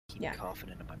keep coughing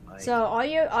into my mic. So all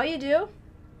you do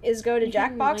is go to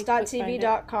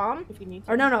jackbox.tv.com.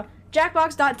 Or no,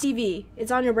 jackbox.tv.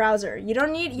 It's on your browser. You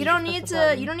don't need to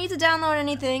download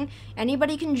anything.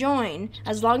 Anybody can join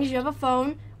as long as you have a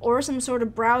phone or some sort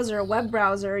of browser, a web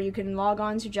browser. You can log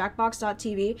on to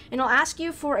jackbox.tv and it'll ask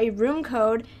you for a room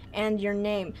code and your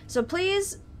name. So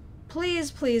please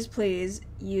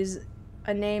use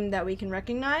a name that we can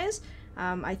recognize.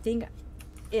 I think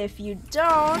if you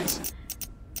don't,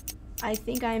 I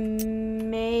think I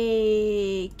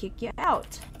may kick you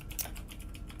out.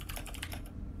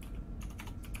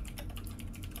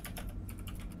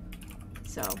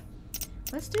 So,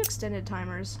 let's do extended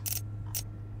timers.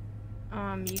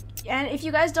 And if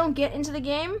you guys don't get into the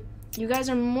game, you guys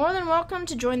are more than welcome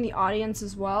to join the audience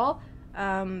as well.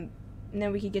 And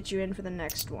then we could get you in for the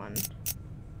next one.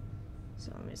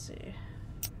 So let me see.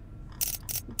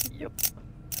 Yep.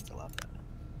 I love that.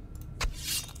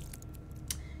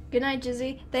 Good night,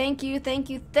 Jizzy. Thank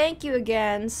you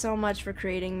again so much for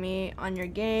creating me on your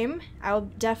game. I will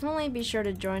definitely be sure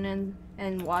to join in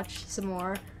and watch some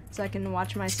more so I can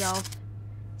watch myself.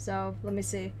 So, let me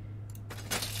see.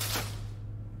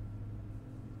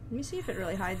 Let me see if it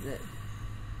really hides it.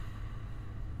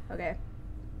 Okay.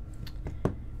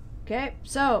 Okay,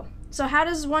 so how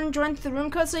does one join the room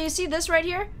code? So you see this right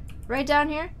here? Right down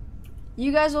here?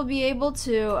 You guys will be able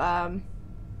to,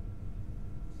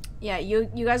 yeah, you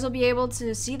guys will be able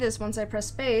to see this once I press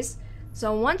space.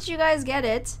 So once you guys get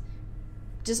it,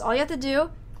 just all you have to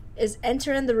do is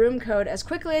enter in the room code as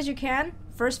quickly as you can.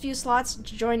 First few slots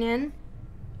to join in.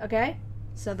 Okay?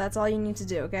 So that's all you need to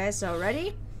do, okay? So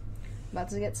ready? About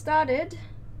to get started.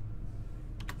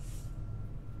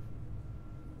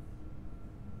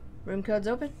 Room code's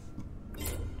open.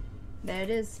 There it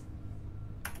is.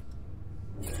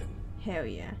 Hell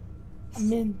yeah.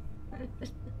 I'm in.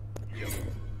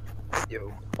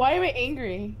 Yo. Why am I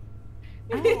angry?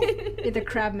 You're the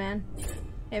crab man.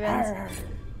 Hey, Vince.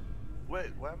 Wait,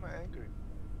 why am I angry?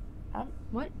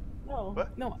 What? No.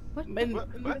 What? No. What? What?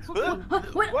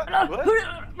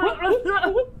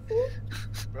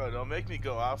 Bro, don't make me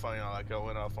go off on y'all like I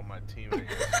went off on my teammate.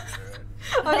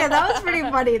 Okay, that was pretty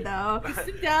funny though.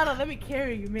 Sit down and let me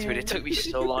carry you, man. Dude, it took me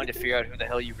so long to figure out who the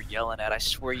hell you were yelling at. I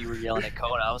swear you were yelling at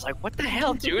Kona. I was like, what the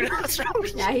hell, dude? What's wrong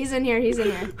with you? Yeah, he's in here. He's in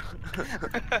here.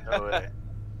 No way.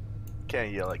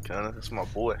 Can't yell at Kona. That's my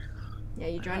boy. Yeah,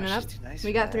 you joining up? Nice,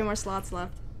 We got 3 more slots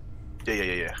left.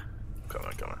 Yeah. Come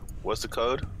on. What's the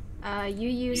code?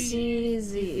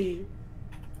 UUCZ.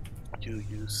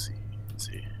 UUCZ.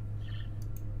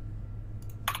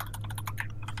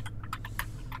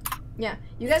 Yeah,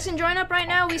 you guys can join up right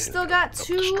now. We still got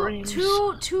two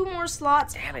more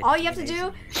slots. Damn it, All you have to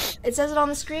do, it says it on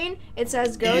the screen. It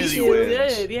says go Easy to.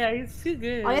 wins. Good. Yeah, he's too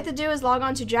good. All you have to do is log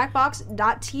on to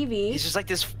jackbox.tv. He's just like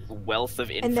this wealth of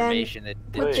And then information that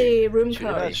put the room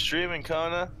You're not code. streaming,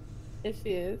 Kona? Yes, she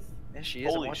is. Yeah, she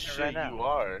is. Holy shit, you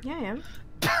are. Yeah, I am.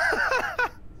 I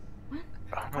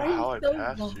don't know how I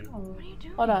passed you. What are you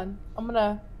doing? Hold on. I'm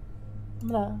gonna.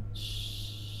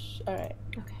 Shh. All right.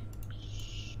 Okay.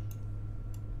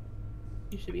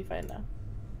 You should be fine now.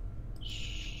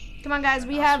 Come on, guys.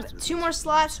 We have 2 more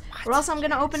slots, or else I'm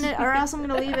gonna open it, or else I'm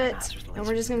gonna leave it, and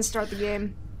we're just gonna start the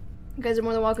game. You guys are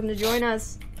more than welcome to join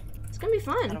us. It's gonna be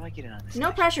How do fun. I get in on this?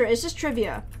 No pressure. It's just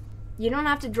trivia. You don't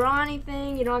have to draw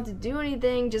anything. You don't have to do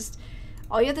anything. Just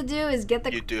all you have to do is get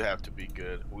the. You do have to be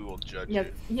good. We will judge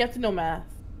You have to know math.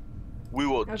 We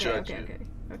will Okay, judge you.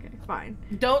 okay, fine.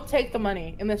 Don't take the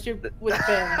money unless you're with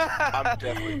Ben. I'm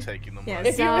definitely taking the money. Yeah,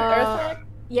 If you're with Earthquake,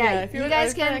 Yeah, if you're you with guys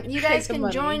Earthquake, can take the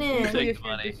money. join in. Take the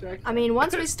money. I mean,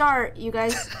 once we start, you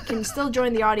guys can still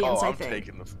join the audience. Oh, I I'm think.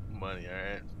 taking the money,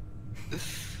 alright?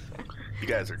 You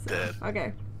guys are dead.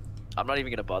 Okay. I'm not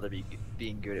even gonna bother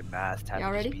being good at math. Tapping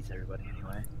Y'all ready? just beats everybody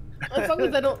anyway. As long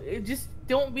as I don't, just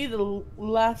don't be the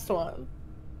last one.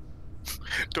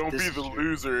 Don't This be is the true.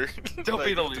 loser. Don't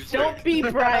be the loser. Don't be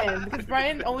Brian, because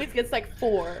Brian always gets like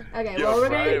 4. Okay. Yo, Well, we're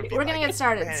Brian gonna be we're gonna like, get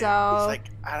started. "Man," So. he's like,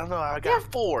 I don't know, I got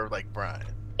 4 like Brian.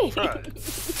 Brian.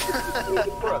 It's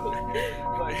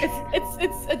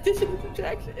addition and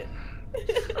subtraction.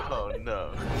 Oh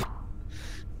no.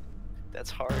 That's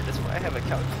hard. That's why I have a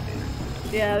calculator.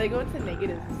 Yeah, they go into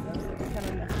negatives and stuff. So it's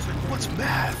kind of It's like, what's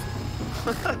math?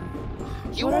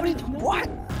 You What want me are to we what?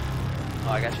 Oh,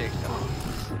 I got you.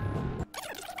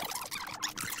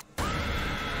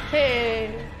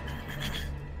 Hey.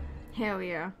 Hell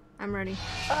yeah. I'm ready.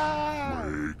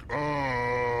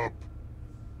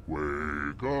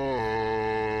 Wake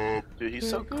up! Dude, he's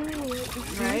so cool.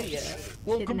 Right? Yeah.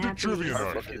 Welcome to Kidnapping. Trivia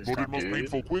Night, Fuck this voted most dude.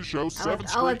 painful quiz show 7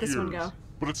 I'll let straight this one years. go.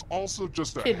 but it's also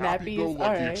just a Kidnappies, happy-go-lucky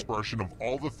alright. expression of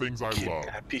all the things I love.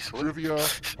 Peace. Trivia,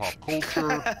 pop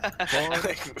culture,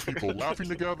 fun, people laughing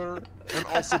together, and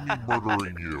also me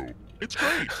murdering you. It's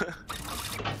great!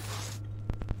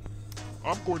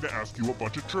 I'm going to ask you a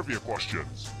bunch of trivia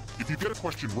questions. If you get a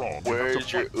question wrong, you have Where's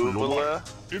to your fight for your uvula?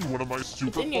 life in one of my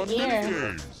super in your fun ear.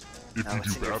 mini-games. If No, you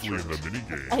it's do in your badly in the throat.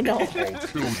 mini-game, I know. I'll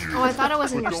kill you. Oh, I thought it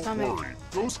was in But your don't stomach. worry,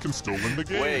 ghosts can still win the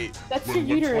game. Wait. That's When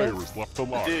your one player uterus. is left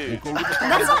alive, Dude. we'll go to the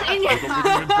That's not in your- with a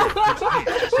living and dead technique,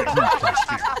 so you can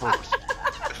escape first.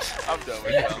 I'm done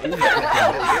with And you. you can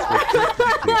only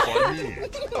go by me.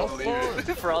 How I'm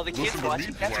fun! For all the kids Listen to me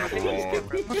watching, that's what they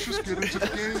blabber need on. Let's just get into the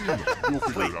game. We'll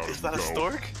figure Wait, it out is as that we a go.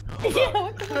 stork? Yeah,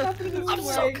 what the fuck happened to Oh this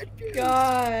my one?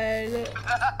 god.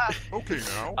 Okay,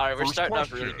 now. Alright, we're first starting off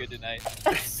question. really good tonight.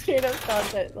 I straight up thought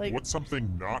that, like, What's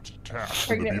something not taxed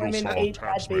in the pregnant Beatles women song ate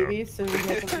bad Taxman? babies, so we have to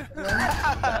listen to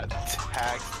them.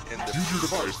 Tax in the Use your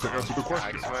device to answer the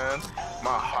question. Tax, man.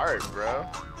 My heart, bro.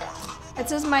 It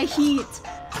says my heat.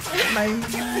 My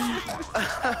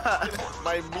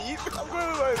My meat? What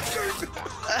am I saying?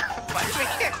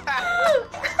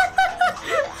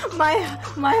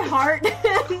 my heart.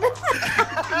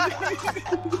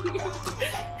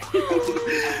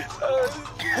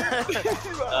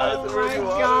 Oh my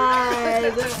god.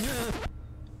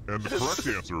 And the correct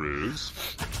answer is.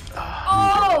 You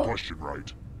got the Oh! question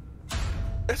right.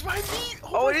 It's my meat!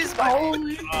 Oh, it is my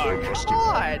holy Let's do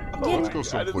God. Let's go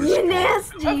someplace You fun.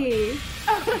 nasty.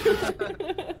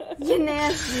 You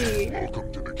nasty.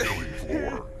 Welcome to the killing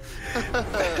floor.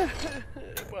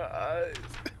 My eyes.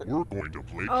 We're going to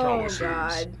play Oh Chalices.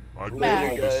 god. I put Smash,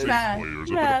 all the safe smash, players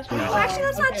smash. into the Well, actually,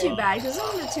 that's not Okay. too bad because there's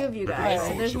only the two of you guys, so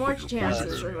Okay. there's more Put your chances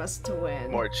poison in. for us to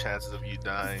win. More chances of you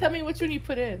dying. Tell me which one you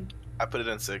put in. I put it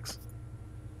in 6.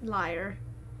 Liar.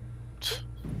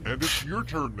 And it's your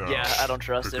turn now. Yeah, I don't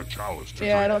trust Pick him. a chalice to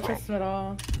Yeah, I drink don't from. trust him at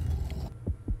all.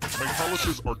 My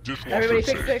chalices are dishwasher Everybody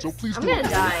pick safe, six. so please I'm do gonna it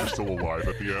if die. you're still alive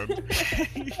at the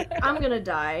end. I'm gonna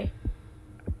die.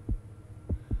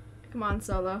 Come on,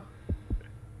 Solo.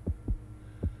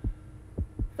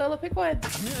 Solo, pick one.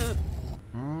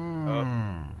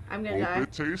 Mmm. I'm gonna Hope die.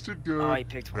 it tasted good. Oh, he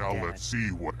picked one. Now Damn let's it. see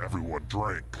what everyone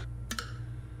drank.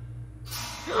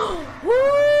 Woo!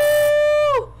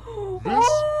 This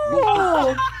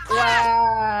Oh,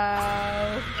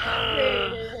 wow.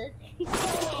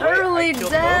 Early I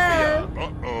killed death.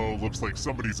 Uh-oh, looks like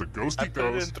somebody's a ghosty I put it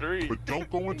in ghost. 3. But don't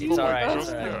go into It's the alright, light it's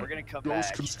just alright. yet. We're gonna come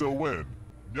Ghosts back. can still win.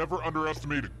 Never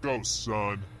underestimate a ghost,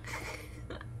 son.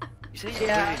 You said you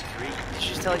Yeah. put it in 3? Did you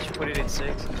just tell us you put it in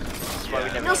 6? That's why we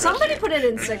never No, trust somebody you. put it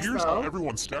in And 6 here's how though.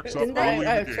 everyone stacks up Didn't they? early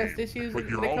I in have the trust game. issues But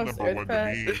when you're it all comes to number one to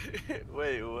Earthquake. me.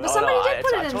 Wait, what? But somebody no, did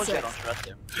put it I in told you I 6. don't trust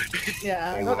him.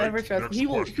 Yeah, I don't Alright, ever trust him. next He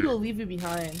will question. leave you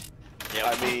behind. Yeah,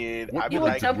 I mean, What I'd He be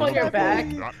would like, jump on one your of the back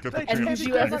will not get the and chance use to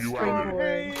you as a dig you out.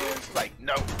 springboard. Like,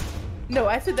 no. No,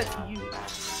 I said that to you.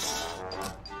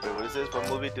 Wait, what is this? What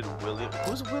movie did William?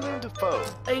 Who's William Dafoe?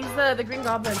 He's the Green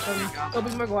Goblin from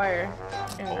Tobey Maguire.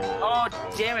 Yeah. Oh,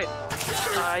 damn it!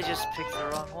 I just picked the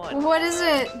wrong one. What is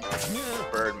it?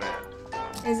 Birdman.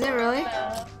 Is it really?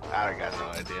 I got no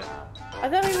idea. I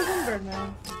thought he was in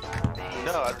Birdman.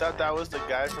 No, I thought that was the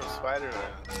guy from Spider-Man.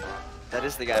 That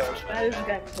is the guy from That is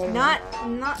Spider-Man. the guy.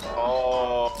 Not.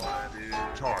 Oh, dude.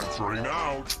 Time's running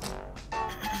out.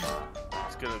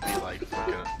 It's gonna be like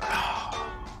fucking.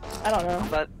 I don't know.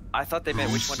 But I thought they meant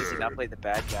Who which one does he not said play the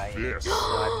bad guy in. this? So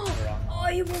I picked the wrong one. Oh,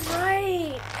 you were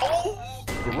right.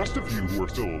 The rest of you who are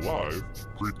still alive,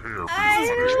 prepare for I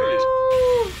your punishment.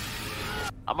 know.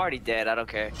 I'm already dead, I don't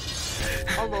care.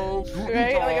 Hello, Googie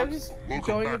Right? Like, I'm Dogs. just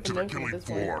Welcome going back with to the the notion at killing this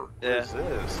point. floor. Yeah. What's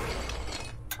this?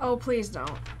 Oh, please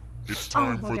don't. It's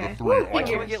time for okay. the 3 Why can't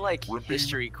we R's. get like Ripping,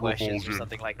 history questions or revulsion,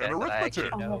 something like and that that I actually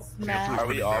arithmetic. know? Oh, smash. Are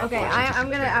we all? Okay, I'm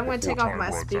gonna take off my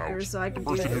Before time speakers runs so I can The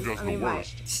do person who this. does I the mean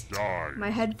worst dies. my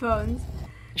headphones.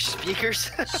 Speakers?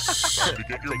 Time to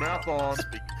get your math on.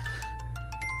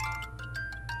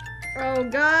 Oh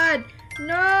God!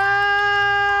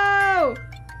 No!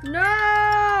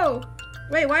 No!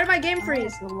 Wait, why did my game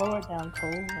freeze? The lower down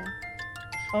Kona.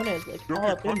 Kona is like Don't all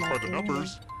get up in punched my by the game.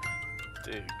 numbers.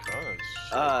 Dude, Conan,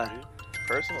 shit, Uh, dude.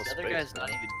 Personal The other space. guy's not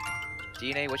even...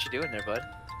 DNA, what you doing there, bud?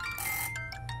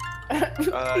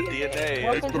 DNA.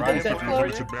 Welcome It's the to Brian most the Death from Club.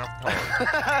 recent math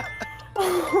time.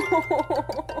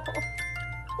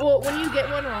 Well, when you get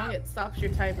one wrong, it stops your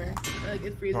timer. Like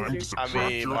it freezes Time your. to I subtract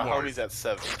mean, your my life. homie's at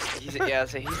 7. He's, yeah,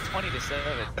 so he's 20 to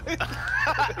 7.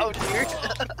 Oh dear.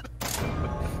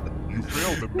 You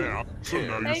failed the math, so now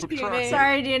you're Thank you, subtracting. Nate.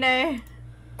 Sorry, DNA.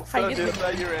 I So get just the-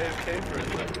 thought you were AFK for a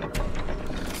second.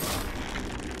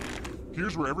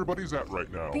 Here's where everybody's at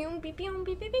right now. I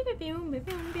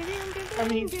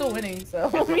mean, he's still winning, so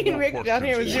me and Rick down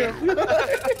here with 0.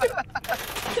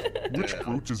 Which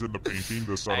fruit is in the painting,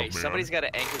 the son Hey, of man? somebody's got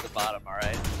to anchor the bottom,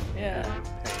 alright? Yeah.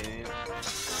 Pain.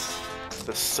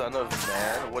 The son of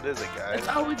man? What is it, guys? It's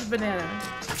always a banana.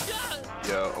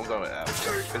 Yo, I'm going with apple.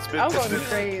 I'm going with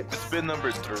grapes. It's been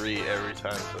number 3 every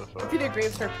time so far. It's either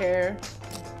grapes or pear.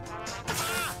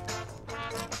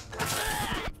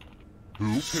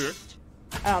 Who picked?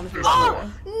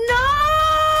 Oh,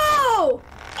 No!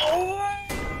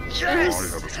 I have a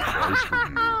surprise for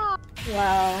you.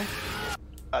 wow.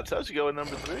 I told you go with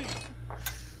number 3.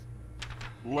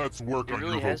 Let's work It on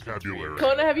really your has been vocabulary.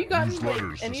 Kona, have you gotten Use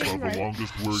letters to any spell the right?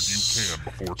 longest word you can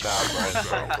before time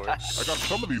runs out. I got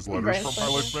some of these letters Right. from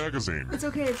Highlights Magazine. It's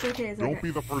okay, it's okay, it's okay. Don't be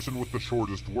the person with the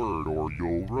shortest word or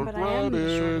you'll But I am regret the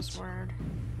it. shortest word.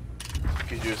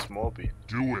 Because you're a small bee.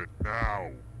 Do it now.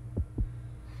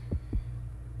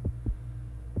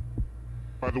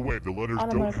 By the way, the letters don't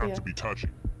have Onomatopoeia. to be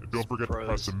touching. And don't forget to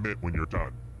press submit when you're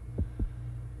done.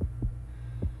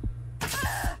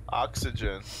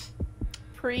 Oxygen.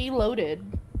 Preloaded.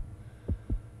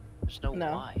 There's no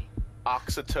No. why.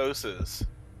 Oxytosis.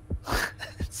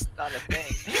 It's not a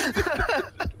thing.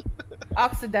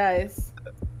 Oxidize.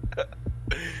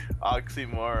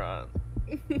 Oxymoron.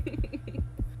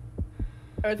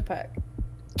 Earth pack.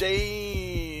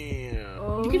 Damn.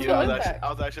 Oh. You can Yeah, spell I was impact.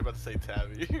 I was actually about to say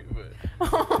tabby, but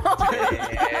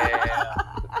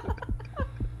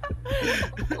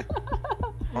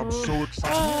I'm so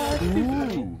excited.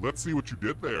 Ooh, let's see what you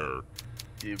did there.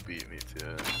 you beat me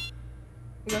to it.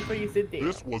 That's what you said there.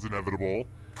 This was inevitable.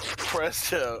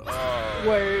 Presto. Oh.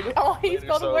 Word. Oh, he Later,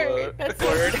 spelled Solo. word. That's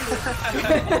Word.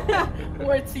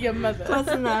 Word to your mother. Close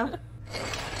enough.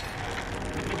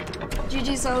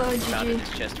 GG Solo, Found GG. his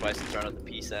chest twice and thrown out the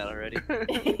peace out already.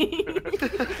 Pretty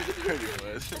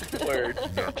much. Word.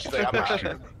 Next Say, I'm out.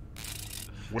 question.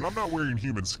 When I'm not wearing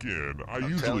human skin, I I'm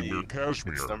usually telling wear you,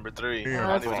 cashmere. It's number 3. And Oh, I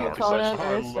that's don't even know what you what call such- it.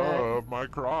 I That's right. love my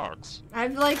Crocs.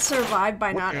 I've like survived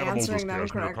by What not animal does answering them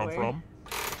cashmere come correctly. from?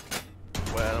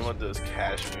 What animal does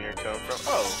cashmere come from?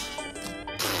 Oh,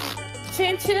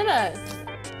 Chinchillas.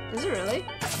 Is it really?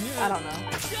 I don't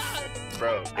know.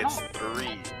 bro, it's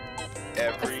 3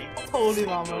 every Totally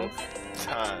single llamas.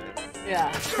 time. Yeah,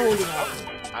 totally llamas.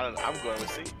 I'm going with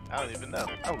C. I don't even know.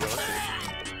 I'm going with C.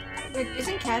 Like,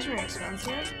 isn't cashmere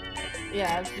expensive?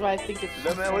 Yeah, that's why I think it's.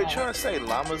 No, man, what you trying to say?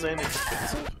 Llamas ain't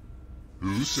expensive?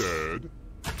 Who said?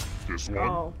 This one?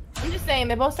 Oh. I'm just saying,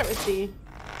 they both start with C.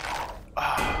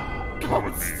 Come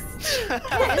with me. Yeah,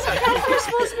 isn't cashmere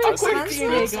supposed to be I was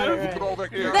thinking expensive? Look at all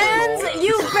that Yeah. cash. Then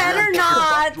you better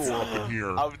not! Door up in here.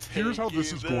 I'm Here's how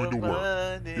this is going to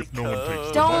work. If no one takes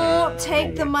the Don't money, take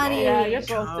no the one money. Yeah, does.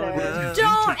 you're both But there. if you do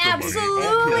Don't, take the money, I'll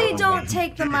absolutely kill don't everyone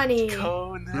take the who money.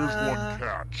 There's one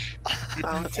catch. If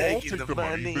I'm you all taking take the the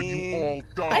money, then you money. all I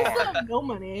still die. have no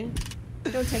money.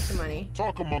 Don't take the money.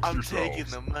 Talk amongst I'm yourselves. taking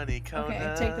the money, Kona.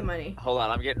 Okay, take the money. Hold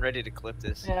on, I'm getting ready to clip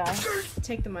this. Yeah.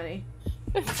 Take the money.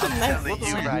 It's a I'm nice telling little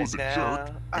you Who right was a now. jerk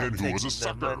I'm and who was a taking the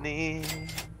sucker? money.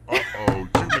 Uh-oh,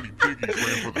 too many piggies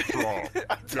ran for the trough.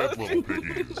 Dead little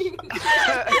piggies.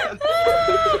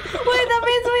 Wait, that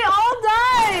means we all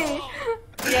die!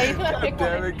 Yeah, you gotta pick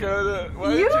Damn one. it, Kona. Why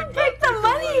did You not picked the pick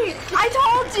money! I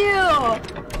told you!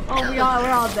 Oh,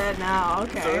 we're all dead now,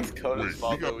 So okay. it's Kona's Wait,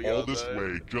 fault we that got we all all this died.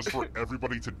 way just for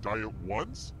everybody to die at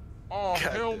once? Oh, God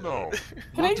hell damn no. it.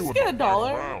 Can I just get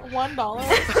 $1?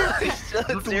 $1? You're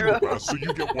doing Zero. your best, so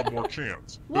you get one more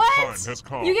chance. The What? time has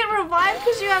come. You get revived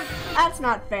because you have. That's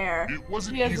not fair. It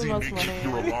wasn't He has the easy most making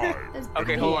money. you alive.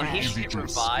 Okay, and hold it on. wasn't He easy should get to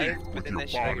revived, escape but with then your they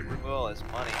should make body. removal as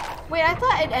money. Wait, I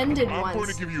thought it ended I'm once. going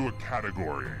to give you a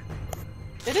category.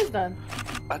 It is done.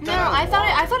 No, I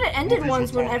thought it ended Movies once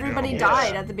with when talking everybody animals.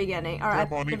 died at the beginning, or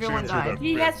Tap on each everyone answer died. that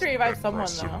He has fits, to revive then someone,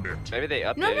 press though. submit. Maybe they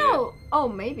updated No. Oh,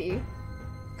 maybe.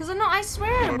 Cause no, I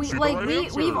swear, Let's see the right we've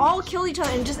answers. all killed each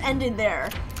other and just ended there.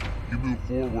 You move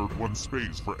forward one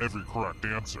space for every correct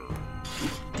answer.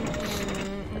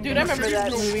 Dude, I remember City that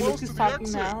goes movie. close Luke is to the talking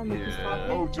exit. now. Luke is Yeah.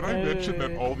 talking. Oh, did I mention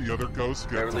that all the other ghosts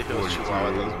get Beverly to Hills play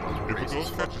Chihuahua, too? those If a racist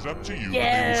ghost fuck. catches up to you,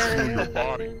 Yeah. they will steal your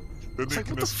body. Then they It's like,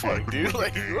 can what the escape fuck, and dude? win the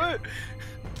Like, game. what?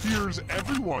 Here's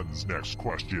everyone's next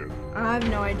question. I have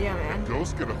no idea, man.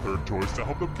 Ghosts get a third choice to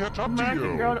help them catch up to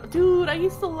American you. Girl. Dude, I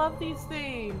used to love these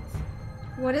things.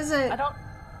 What is it? I don't.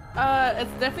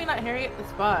 It's definitely not Harriet the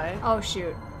Spy. Oh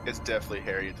shoot! It's definitely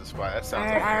Harriet the Spy. That I,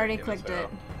 sounds I already American clicked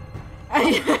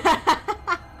as it.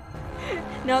 hell.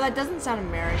 No, that doesn't sound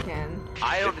American.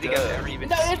 I don't think I've ever even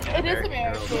No, seen it is American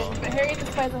American, Girl, but Harriet the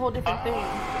Spy is a whole different thing.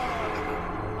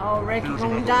 Oh, Rick, you're Here's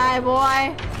gonna another die,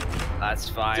 boy. That's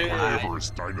fine. Dude. Carnivorous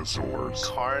dinosaurs.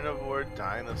 Carnivore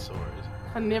dinosaurs.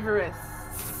 Carnivorous.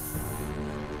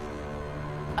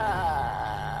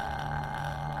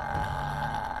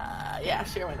 Yeah,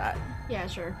 sure, why not? Yeah,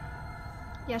 sure.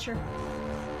 Yeah, sure.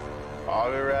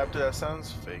 Oviraptor, that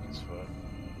sounds fake as fuck.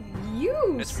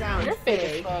 You It's sound You're fake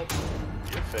as fake. fuck.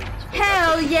 You're fake as fuck.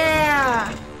 Hell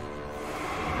yeah!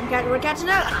 We're catching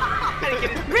up.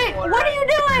 Rick, what are you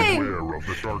doing? Beware of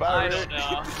the dark I side. don't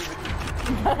know.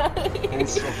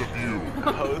 Host of the view.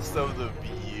 Host of the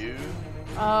View.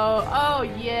 Oh,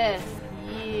 yes.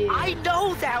 Yeah. I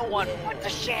know that one. What the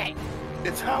shit?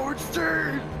 It's Howard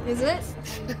Stern. Is it?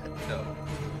 No.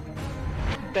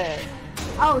 Bet.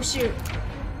 Oh shoot.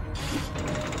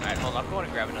 Alright, hold on. I'm going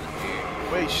to grab another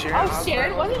beer. Wait, Sharon. Oh,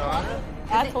 Sharon, what is on that?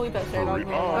 I totally thought Sharon was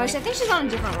Hurry Oh, up. I think she's on a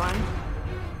different one.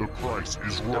 The price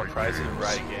is The right. Price is games.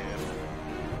 Right game.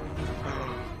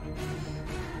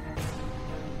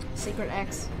 Secret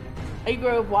X. I grew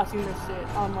up watching this shit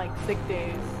on like sick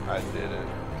days. I didn't,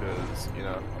 because, you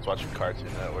know, I was watching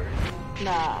Cartoon Network.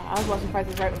 Nah, I was watching Price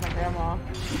is Right with my grandma.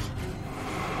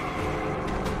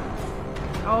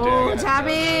 Oh, Dang it.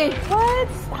 Tabby! What?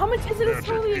 How much is it? It's Magic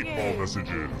totally a 8-ball game.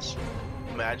 messages.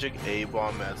 Magic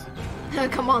A-ball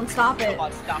messages. Come on, stop it. Come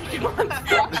on, stop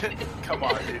it. Come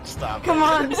on, dude, stop. Come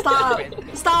on, stop.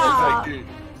 Stop. Dude,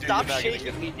 Stop you're not gonna shaking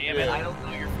get- me, damn it. I don't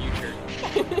know your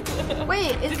future.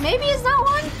 Wait, maybe it's not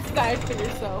one? Guys, for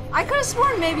yourself. I could have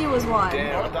sworn maybe it was one.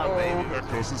 Damn, I thought maybe.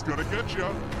 Echoes is gonna get you.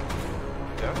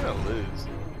 I'm gonna lose.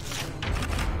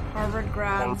 Harvard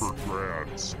grads. Harvard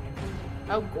grads.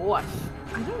 Oh gosh.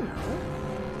 I don't know.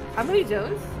 How many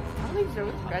Joes? How many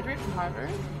Joes graduate from Harvard?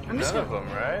 I'm just None of gonna.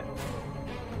 them, right?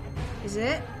 Is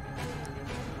it?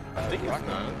 I think it's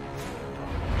none.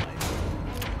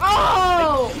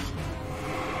 Oh!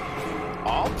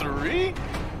 All three?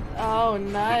 Oh,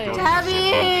 nice.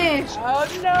 Tabby! Oh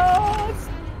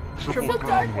no! Triple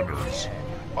crown winners.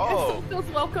 Oh, Feels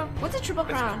welcome. What's a triple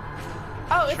crown?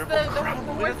 Oh, it's Triple the crown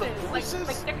winner, the horses, like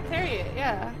horses? Secretariat,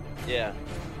 yeah. Yeah.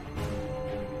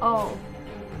 Oh.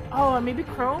 Oh, and maybe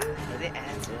Chrome? The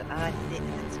answer. I did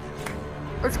it.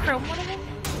 Or is Chrome one of them?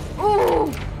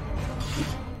 Ooh!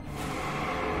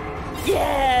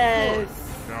 Yes!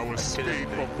 Now escape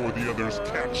before the others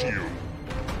catch you.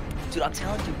 Dude, I'm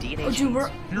telling you, DNA. Oh, dude,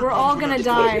 Here we're all comes the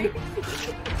gonna next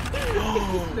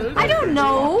die. I don't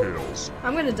know. Cocktails.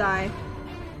 I'm gonna die.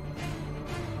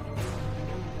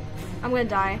 I'm gonna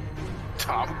die.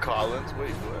 Tom Collins?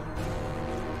 Wait,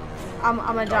 what? I'm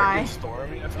gonna Dark die. and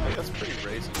Stormy? I feel like that's a pretty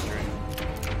racist drink.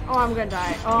 Oh, I'm gonna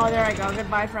die. Oh, there I go.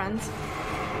 Goodbye, friends.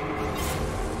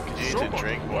 Could you So need to much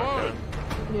drink more? blood.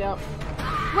 Yep.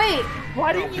 Wait.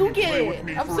 Why didn't you get Play with it?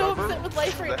 me I'm so forever? upset with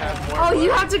life right They have now. more Oh, you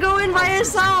blood. have to go in by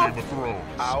yourself. Game of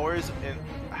Thrones. Hours in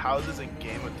houses in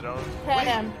Game of Thrones?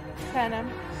 Panem. Panem.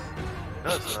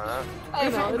 No, it's not. I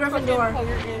know. it's Gryffindor. fucking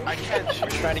Hunger Games. I can't We're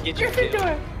choose. trying to get you killed.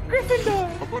 Gryffindor!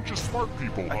 Gryffindor! A bunch of smart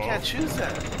people, I huh? can't choose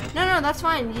that. No, that's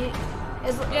fine.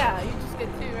 Yeah, you just get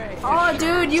two right. Oh,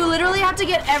 dude, you literally have to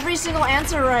get every single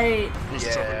answer right. The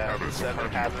Yeah, seven seven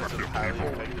habits of habits of highly highly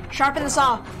effective effective. Sharpen the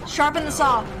saw. Sharpen the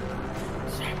saw.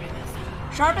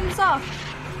 Sharpen the saw.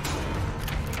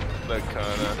 Look,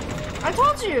 Kona. I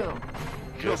told you.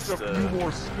 Good Just a few stuff.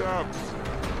 more steps.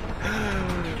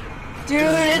 Dude,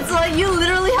 it's like you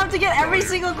literally have to get every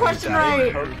single question right.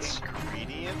 Ingredients?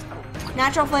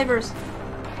 Natural flavors.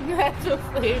 Natural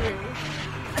flavor.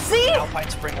 See? Alpine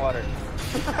spring water.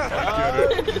 Get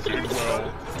it? You did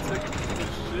well.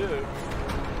 Shit.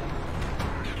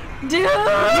 Dude.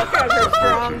 Grab her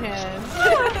strong hand.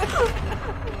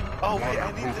 Oh wait,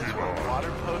 I need this one.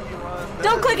 Water Pokemon.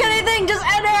 Don't click anything, just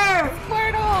enter.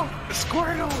 Squirtle!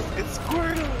 Squirtle! It's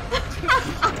Squirtle!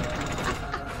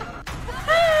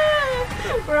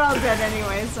 We're all dead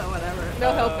anyway, so whatever.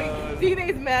 No helping.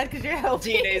 DNA's mad because you're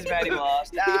helping. DNA's mad he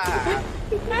lost. Ah.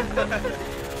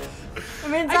 I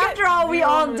mean, it's I got after all, we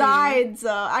all zero. died,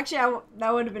 so actually,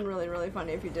 that would have been really, really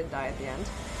funny if you did die at the end.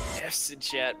 F's in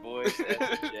chat, boys.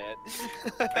 F's in chat.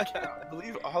 I can't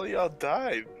believe all y'all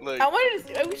died. Like, I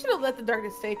wanted to. We should have let the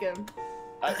darkness take him.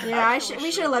 Yeah,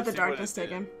 we should have let the darkness take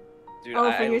him. Dude, Oh,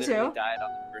 I for you literally too? died on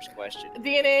the first question.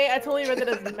 DNA, I totally read that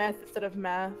as meth instead of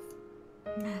math.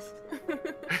 Meth.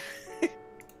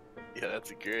 Yeah,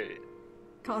 that's great.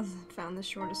 Cause found the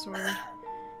shortest sword.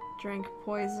 Drank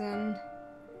poison.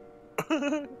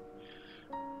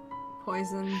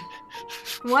 Poison.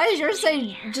 Why did yours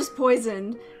say just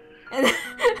poison? And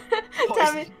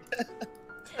Tommy,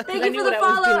 thank I you knew for the what I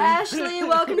was follow, doing. Ashley.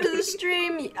 Welcome to the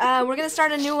stream. We're gonna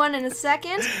start a new one in a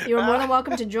second. You're more than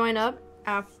welcome to join up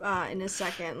in a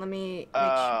second. Let me make sure.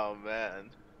 Oh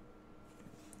man.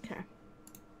 Okay.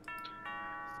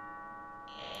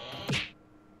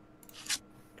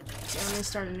 me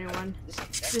start a new one.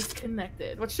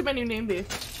 Disconnected. What should my new name be?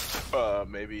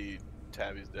 Maybe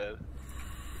Tabby's dead.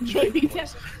 Maybe.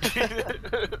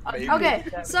 Maybe. Okay,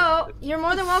 so you're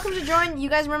more than welcome to join. You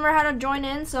guys remember how to join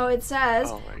in? So it says,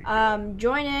 Oh my God.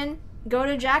 join in. Go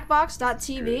to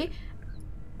jackbox.tv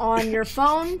on your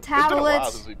phone, It's been a while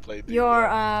tablet, since we played these, your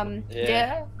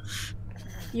Yeah.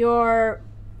 your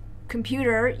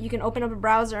computer. You can open up a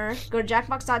browser. Go to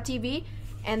jackbox.tv,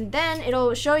 and then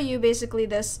it'll show you basically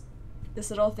this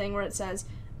little thing where it says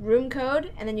room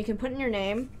code, and then you can put in your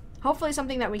name. Hopefully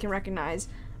something that we can recognize.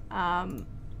 And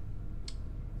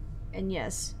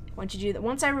yes, once you do that,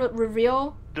 once I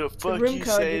reveal The the fuck room you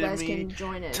code, say you to guys me, can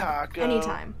join in Taco?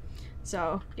 anytime.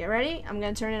 So get ready. I'm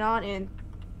gonna turn it on and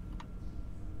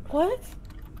What?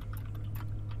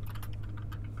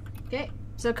 okay.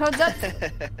 So codes up,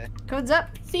 codes up,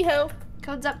 See ho.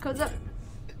 codes up, codes up.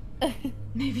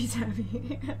 Maybe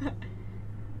Tabby.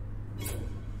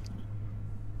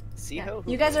 See Yeah. ho?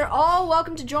 You guys are all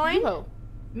welcome to join. Miho.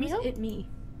 Who's Miho? it me?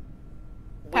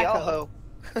 We all Paco. ho.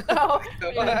 Oh.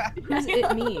 Who's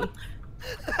it me?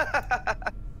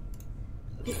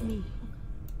 It me.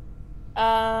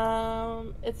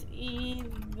 It's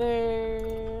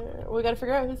either we gotta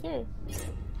figure out who's here.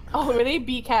 Oh, really?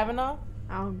 B. Kavanaugh?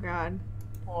 Oh God,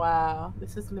 Wow,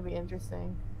 this is gonna be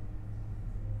interesting.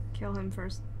 kill him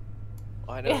first.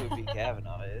 Oh, I know who B.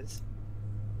 Kavanaugh is.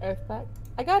 Earthpack.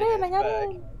 I got in. I got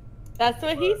Earthpack. in. That's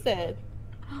what he said.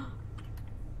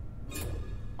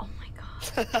 Oh my God,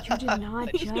 you did not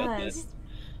He's got just.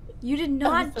 You did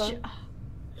not. sorry.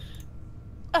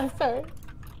 I'm sorry.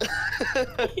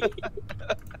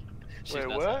 She's Wait,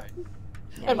 not what? sorry.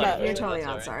 Yeah, I'm not- you're totally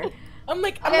that's not alright. sorry. I'm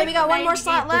like. Okay, we got one more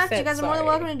slot left. You guys are more than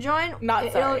welcome to join.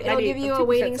 Not sorry, It'll give you a 98%,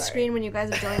 waiting sorry. screen when you guys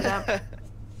have joined up.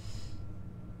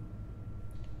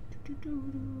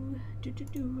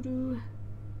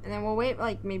 And then we'll wait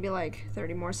like maybe like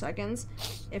 30 more seconds.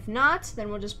 If not, then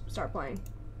we'll just start playing.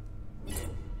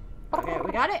 Okay,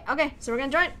 we got it. Okay, so we're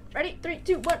gonna join. Ready? 3,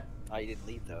 2, 1. Oh, you didn't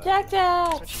leave though. Jack That's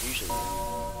Jack. what you usually do.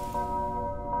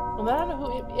 Well, I don't know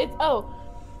who it's. Oh.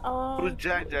 Who's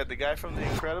Jack Jack? The guy from The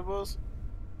Incredibles?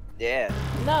 Yeah.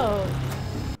 No.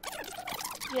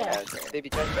 Yeah, Yeah. it's Baby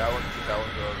Jack. That one go over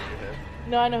your head.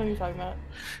 No, I know who you're talking about.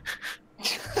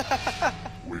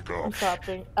 Wake I'm up.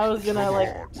 stopping. I was gonna Come like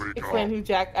on, wake explain up. who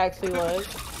Jack actually was.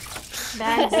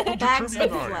 Bags Trivia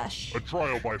of night. flesh. A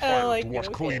trial by fire like to it, watch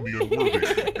okay. Clean the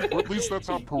Unworthy. Or at least that's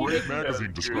how Parade magazine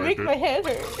You described make my it. head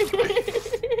hurt.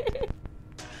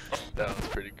 That was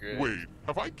pretty great. Wait,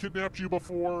 have I kidnapped you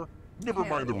before? Never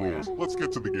mind the rules. Let's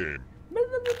get to the game.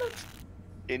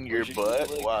 In your Where'd you butt?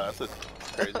 do it? Wow, that's a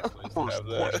crazy place to First have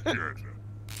that. question.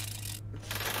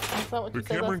 That's not what The you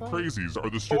said Cameron last night. Crazies are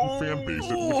the student fan base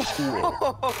at which school?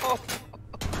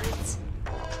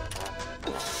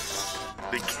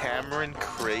 The Cameron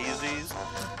Crazies?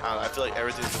 I don't know, I feel like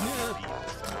everything's gonna be beat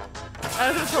this time. I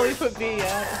was gonna totally put B,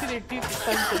 yeah. It's either deep or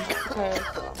something.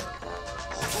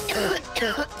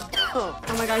 Oh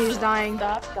my God, he's dying.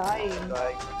 Stop dying.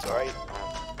 Like, it's alright.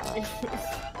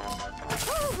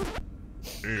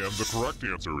 And the correct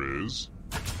answer is...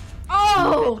 You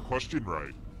got Oh! the question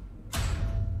right.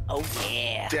 Oh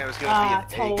yeah. Damn, it's gonna be an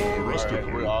totally. egg. The rest of Alright,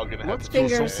 you, we're all gonna have let's to go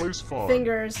Fingers. someplace fun.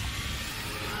 Fingers. Is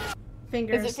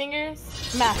Fingers. it fingers?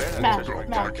 Math, Yeah, math, it's like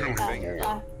math, King math, Finger.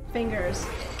 math. Fingers.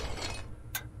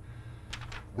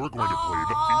 We're going to play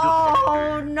the finger Oh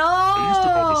cutting game. no! I used to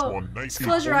call this one nice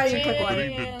Close your eyes and but click the one.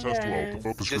 name didn't test well with the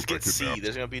focus Just group I get C. kidnapped.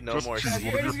 There's gonna be no Just more choose C.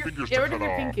 one of your fingers Get to rid of cut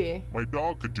your off. pinky. My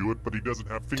dog could do it, but he doesn't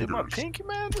have Dude, my fingers. pinky,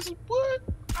 man, this is what?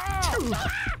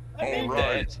 All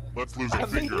right, let's lose I a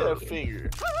think finger. that finger.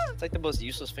 It's like the most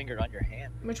useless finger on your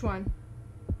hand. Which one?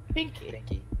 Pinky.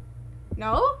 Pinky.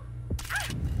 No?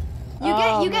 You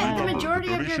Oh, get man. the majority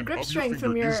of your Donation grip of your strength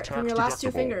from finger your is last two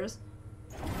tax-deductible. fingers.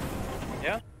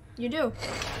 Yeah? You do. You're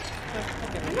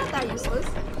not that useless.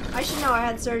 I should know I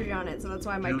had surgery on it, so that's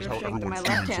why my Here's grip how strength in my everyone's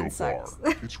left doing hand so far.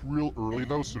 sucks. It's real early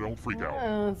though, so don't freak out.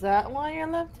 Oh, is that why your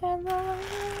left hand? How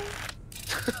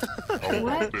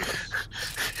What? about this?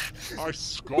 I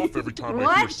scoff every time I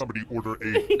What? hear somebody order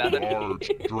a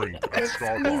large drink at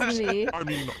Starbucks. Excuse me. I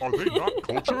mean, are they not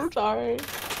I'm cultured? sorry.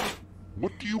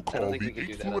 What do you I don't call think the we can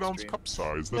do 8 that fluid on ounce stream. cup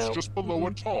size that's No. just below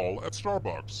a tall at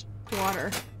Starbucks?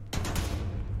 Water.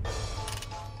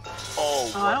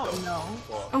 Oh, I what don't the know.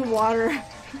 fuck? Water.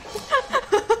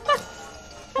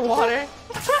 Water.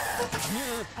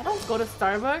 I don't go to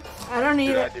Starbucks. I don't Dude,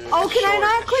 either. I do. Oh, It's can I short,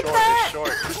 not it's click short, that? It's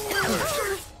short. It's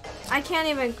short. I can't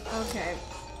even. Okay.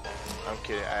 I'm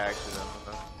kidding. I actually don't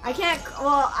know. I can't.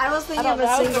 Well, I was thinking I of don't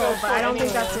a know, I was single, gonna but I say don't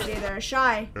think anyway. that's it either.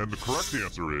 Shy. And the correct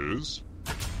answer is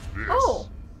this. Oh.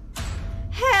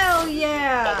 Hell Oh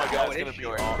yeah! my god, Oh, it's it gonna is be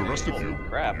short. awesome. The rest of you,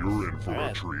 crap. you're in for a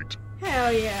Alright. treat.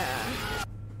 Hell yeah!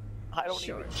 I don't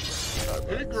Sure.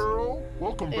 even. Hey girl,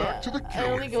 welcome Yeah, back to the I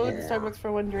only killing go to floor. Starbucks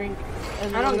for one drink,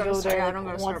 and I don't only go to Star- there I don't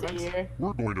go to once a Starbucks. year.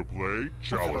 We're going to play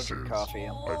chalices. coffee.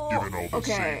 I've given all the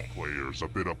Okay. same players a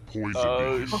bit of poison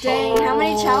Oh, to use. Dang, how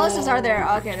many chalices are there?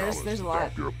 Pick Okay, chalice there's a lot.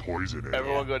 without your poison in it.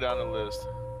 Everyone go down the list.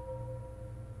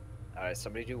 Alright,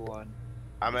 somebody do one.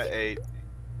 I'm at 8.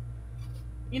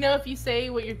 You know, if you say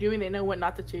what you're doing, they know what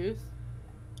not to choose.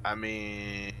 I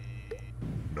mean,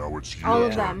 Now it's your All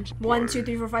of turn them. to 1, play. 2,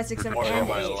 3, 4, 5, 6, 7, Or and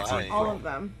am I 8. lying? All of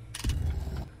them.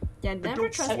 Yeah, And never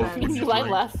don't trust slurp when Vans. You lied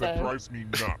drink. last That time. drives me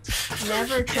nuts.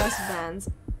 Never trust Vans.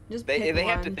 Just They pick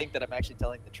have to one. think that I'm actually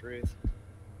telling the truth.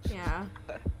 Yeah.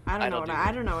 I don't do I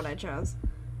that. don't know what I chose.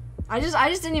 I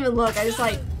just didn't even look. I just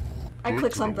like I Good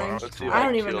clicked to the something. last Let's see one. if I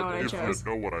don't even killed know what I it. If chose.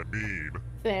 you know what I mean.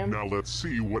 Same. Now let's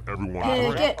see what everyone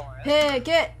Pick drank. it. Pick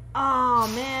it. Oh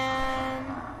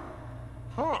man.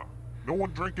 Huh. No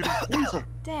one drank any poison. You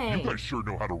Dang. guys sure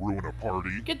know how to ruin a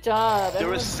party. Good job. there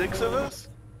was Everyone's 6 of us?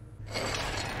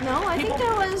 No, I think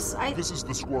there was This is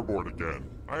the scoreboard again.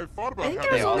 I had thought about I think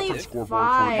having there a was different only scoreboard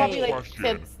five. for Probably each like question,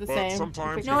 six, the but same.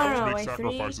 sometimes No, we have no, to no, make like three.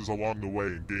 sacrifices along the way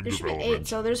in game there should be development. 8,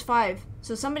 so there's 5.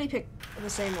 So somebody pick the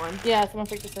same one. Yeah, someone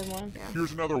picked the same one.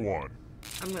 Here's another one.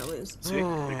 I'm gonna lose. See,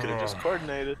 we could have just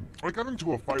coordinated. I got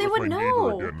into a fight they with my would neighbor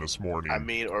know. again this morning. I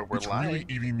mean, or we're it's lying. really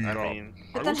eating me I up. mean,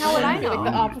 But I then was how would I trying to know? be Like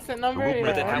the rude. opposite number? I wrote my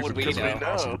Yeah. then how praise would we because of know? an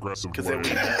passive-aggressive because way. then we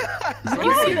You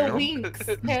Is can see that the me? winks,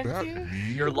 Is can't that you?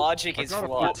 me? Your logic I is gotta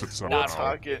flawed. fix it we'll somehow.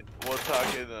 talk it. We'll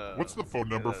talk it. What's the phone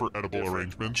number in a for edible different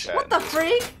arrangements? chat. What the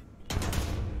freak?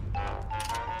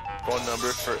 Phone number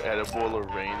for edible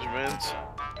arrangements.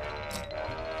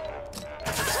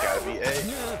 It's gotta be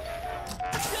A.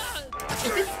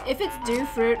 If it's dew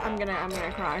fruit, I'm gonna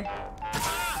cry.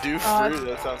 Do fruit.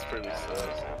 That sounds pretty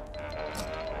sus.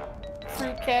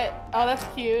 Fruit cat. Oh, that's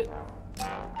cute.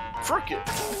 Frick it.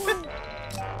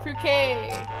 Fruit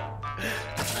cake.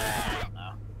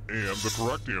 And the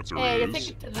correct answer Hey, you're is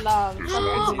taking too long. This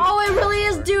Oh, one. it really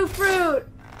is dew fruit.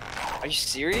 Are you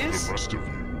serious? The rest of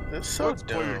you. That's so Let's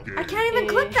play a dumb. game. I can't even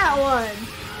click that one.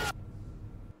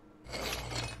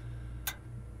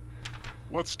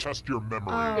 Let's test your memory.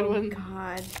 Good Oh one.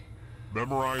 god.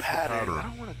 Memorize the Pattern. I pattern.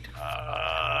 don't want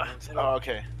to. Oh,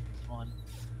 okay. One.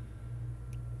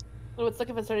 It would suck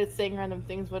if I started saying random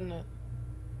things, wouldn't it?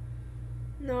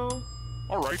 No.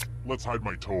 Alright, let's hide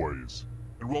my toys.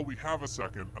 And while we have a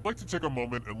second, I'd like to take a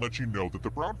moment and let you know that the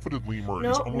brown-footed lemur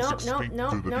is Nope, almost nope, extinct nope,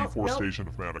 through the nope, deforestation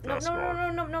of No, no, Madagascar.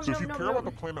 no, no, no, So no, if you no, care no. about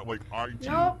the planet like I do,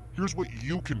 Nope. here's what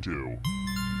you can do.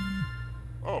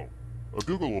 Oh, a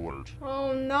Google alert.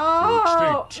 Oh You're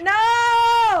no! extinct.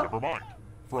 No! Never mind.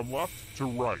 From left to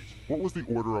right, what was the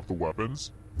order of the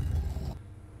weapons?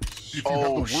 If you have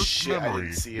Oh, the worst shit, I memory,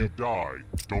 didn't see you it. die.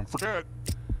 Don't forget.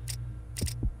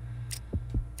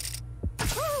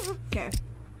 Okay.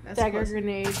 That's Dagger close.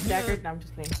 grenade, dagger. No, I'm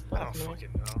just kidding. I don't fucking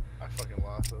know. I fucking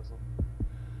lost this one.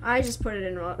 I just put it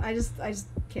in wrong. I just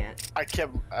can't.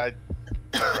 I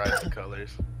memorized the colors.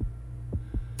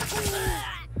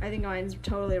 I think mine's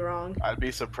totally wrong. I'd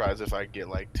be surprised if I get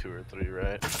like 2 or 3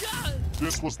 right.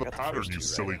 This was the Got the pattern, first you two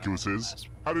silly right. gooses.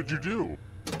 How did you do?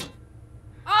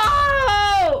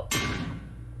 Oh!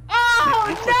 It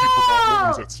looked like you forgot what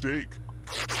was Oh at stake.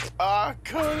 Ah,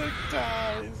 Kodak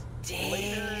dies.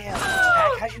 Damn.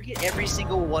 Jack, how'd you get every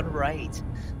single one right?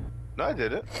 No, I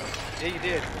did it. Yeah, you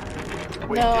did.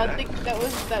 Wait, No, did I think that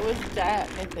was Jack.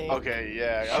 I think. Okay,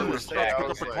 yeah. I Sure, was let's saying, I pick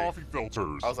was up the like, coffee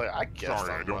filters. I was like, I guessed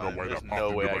Sorry, I on don't know mine. why There's that popped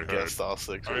no way into I my head. guessed all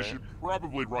 6 I right. should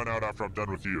probably run out after I'm done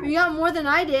with you. You got more than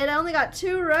I did. I only got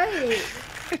 2 right.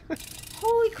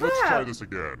 Holy crap. Let's try this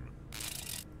again.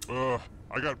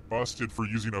 I got busted for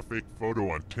using a fake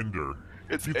photo on Tinder.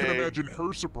 It's You can A. imagine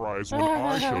her surprise when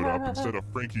I showed up instead of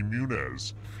Frankie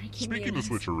Muniz. Freaking Speaking of idiots.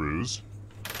 switcheroos,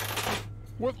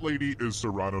 what lady is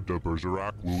Cyrano de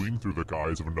Bergerac wooing through the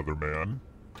guise of another man?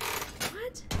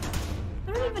 What?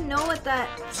 I don't even know what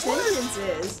that sentence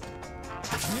is.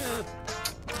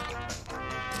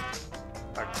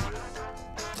 I quit.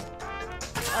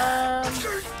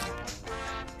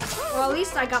 Well, at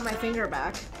least I got my finger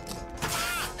back.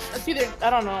 It's either I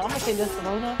don't know. I'm gonna say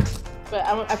Desdemona, but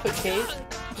I put Kate.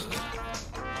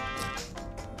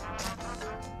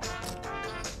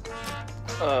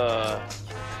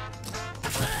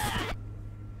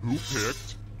 Who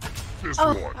picked this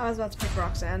Oh, one? I was about to pick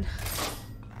Roxanne.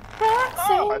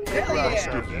 Oh, I picked The rest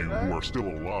Roxanne, of you didn't I? who are still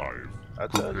alive, I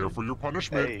told prepare you. for your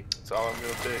punishment. Hey, that's all I'm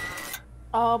gonna pick.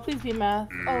 Oh, please be math.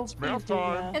 Oh, It's please math be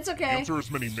time. math. It's okay. Answer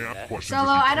as many math questions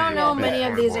Solo, as you I don't can. know Don't many of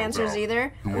find these one answers out.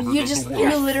 either. Whoever You does just, the you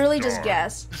worst, literally just die.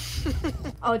 guess.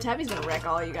 Oh, Tabby's gonna wreck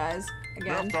all you guys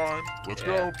again. Math time. Let's Yeah.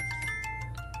 go.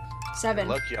 7,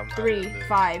 Lucky I'm not 3, in this.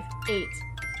 5, 8,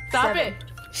 Stop 7, it.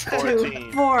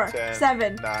 14, 4, 10,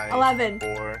 7, 9, 11,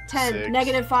 4, 10, 6,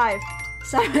 negative 5,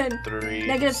 7, 3,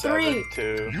 negative 7, 3, 2, You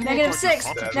look negative like you're 6,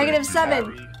 concentrating. negative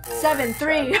 7, 4, 7,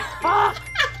 3, 3, 4,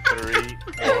 2,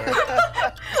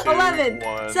 11,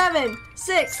 1, 7,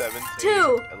 6, 17,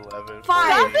 2, 11,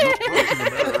 5, You're approaching the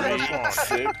math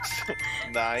 3, marathon. 6,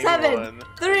 9, 7, 1,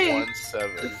 3, 1,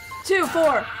 7. 2,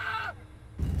 4.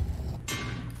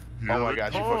 Here Oh my it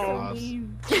god, you fucking comes. lost. You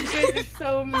guys are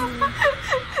so mean.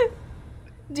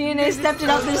 DNA stepped it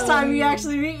up this time. You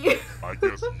actually beat you. I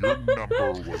guess your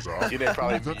number was up. You didn't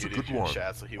probably That's a muted good your one.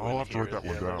 chat, so he I'll wouldn't have to write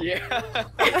hear that one it. down. Yeah.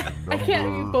 I can't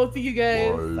Number beat both of you guys.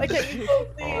 I was, can't beat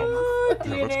both of you. Oh, that's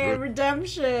DNA good.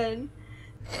 redemption.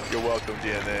 You're welcome,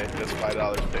 DNA. That's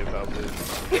 $5 PayPal, please.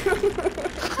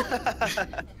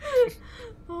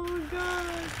 Oh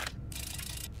god.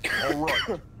 All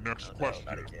right. Next Not question.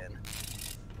 again.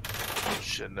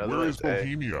 Shit, another Where is one's A.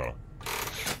 Bohemia?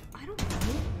 I don't know.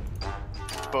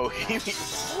 Bohemian.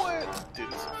 What? Dude,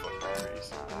 this is fucking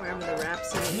crazy. Wherever the rap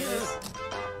scene is.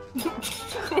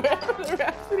 Wherever the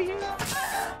Rhapsody is.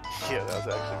 Yeah, that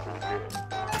was actually pretty good.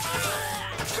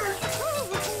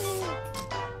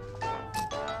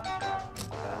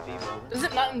 Is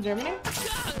it not in Germany?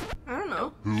 I don't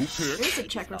know. Who It's picked? the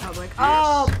Czech Republic.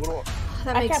 Oh, What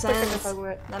that I makes can't pick sense. the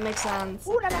Republic. That makes sense.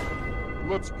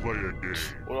 Let's play a game.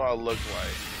 do I look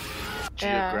like?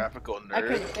 Yeah. Geographical I nerd?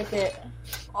 couldn't pick it.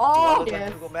 Oh, Do I yes. look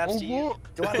like Google Maps Oh to you?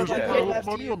 look, Do I there's look a like pile Google of Maps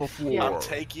to money you? on the floor. Yeah. I'm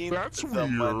taking That's the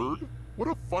weird. money. What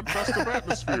a fun festive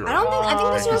atmosphere. I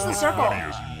think this was the circle. Money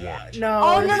as you want. No.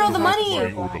 Oh, no, this no, is the not money. Money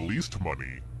circle. or the least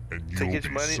money, and Take you'll as be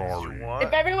money as sorry. you want.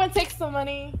 If everyone takes the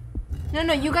money, No,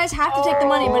 no, you guys have to take the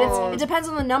money, but Oh. it depends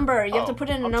on the number. You have to put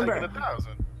in a I'm number. taking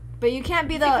 1,000. But you can't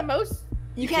be take the the. most.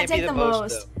 You can't take be the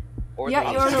most. though. Or Yeah,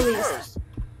 the you're least. the least. First.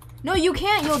 No, you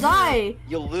can't. You'll die.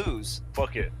 You'll lose.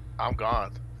 Fuck it. I'm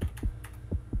gone.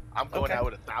 I'm going Okay. out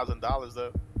with $1,000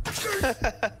 though.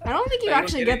 I don't think you No, you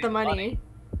actually don't get the money.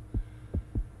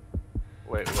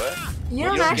 Wait, what? You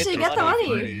don't don't actually get get the the money.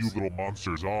 money. Greedy you little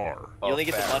monsters are. You only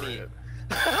get the fat money. rip.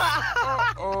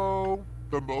 Oh,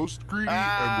 the most greedy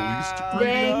and least Ah.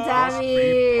 greedy Dang, must Tabby. be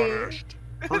punished.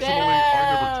 Personally, I never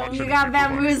Damn. touch You anything got for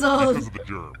money bamboozled. because of the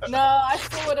germs. No, I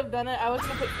still would have done it. I was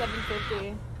gonna put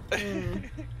 750.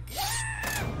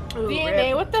 Ooh, DNA,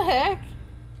 rip. what the heck?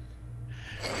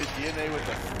 Your DNA with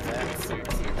the fat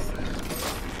suits.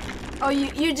 Oh,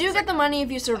 you do get the money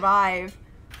if you survive.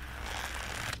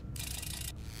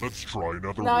 Let's try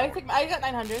another No, one. I got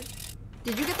 900.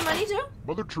 Did you get the money too?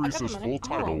 Mother Teresa's money. full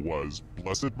title Oh. was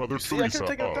Blessed Mother See, I Teresa could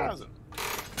have taken of... 1,000.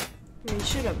 You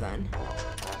should have then.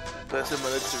 Blessed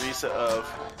Mother Teresa of.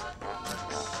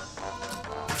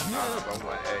 I'm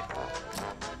going A.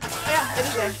 Yeah, it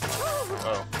is there.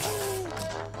 Oh,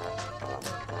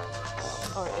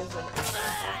 Oh, it is there.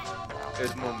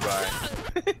 it's Mumbai.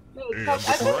 No, And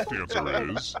it's the not- correct answer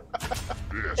is...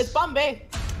 It's This. Bombay.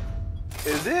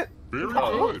 Is it? Very I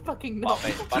don't good. fucking know.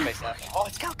 Bombay's not. Oh,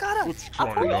 it's Calcutta. Let's try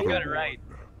We all another got it one. right.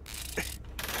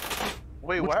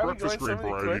 Wait, Which why are we going breakfast so grain many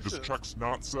variety does questions? Chuck's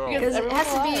not sell? Because- Because it has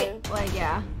to Everyone's be like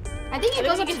yeah. I think it I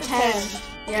goes up think to it 10. gets to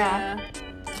 10. Yeah.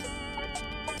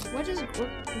 What does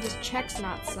checks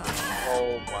not sell?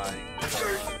 Oh my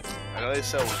god. I know they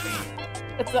sell weed.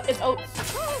 It's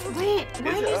oats. Wait,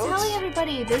 why are it you oats? telling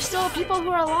everybody? There's still people who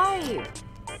are alive.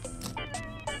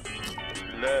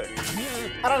 Look.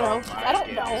 I don't know. Oh my I don't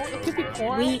know. goodness. It could be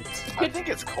corn. Wheat, I think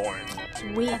it's corn. I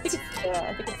think wheat, it's I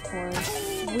think it's corn.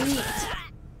 wheat.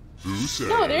 Who said?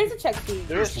 No, there is a check seed.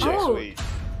 There is Oh. checks weed.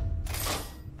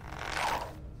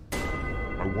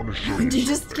 I want to show you. You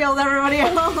just killed everybody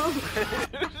else.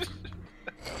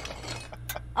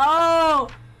 Oh,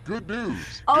 Good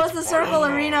news. oh, it's the circle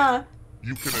arena.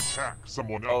 You can attack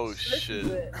someone Oh else. This is shit.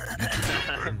 it.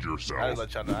 Defend I just yourself.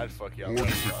 let y'all know I'd fuck y'all. Or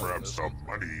you can grab some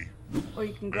money. Or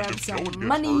you can And grab if no one some gets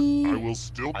money. hurt, I will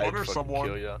still I'd punish fucking kill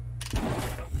someone. ya.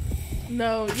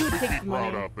 No, you would take Keep the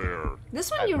round money. up there. This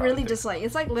one I'd you probably really take- dislike.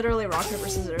 It's like literally rock paper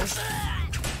scissors.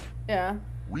 Yeah.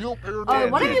 Real pair. Oh,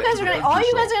 one of you guys are gonna. All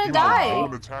you guys are gonna No die.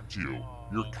 one attacked you.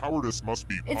 Your cowardice must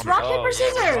be It's punished. rock paper Oh, yeah,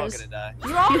 we're all scissors. gonna die.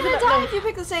 You're all He's gonna gonna- die no. if you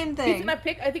pick the same He's thing. gonna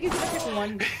pick. I think he's gonna pick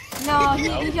one. No,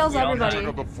 he kills Check everybody.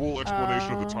 out the full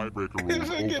explanation of the tiebreaker rules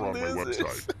over on my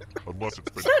website. Unless it's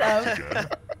been Shut up. fixed again.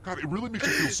 God, it really makes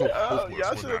you feel so hopeless y'all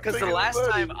when should've that Because the Think last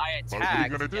about time it. I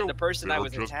attacked, gonna do? and the person I They're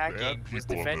was just attacking bad was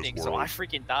people in this defending, so I world.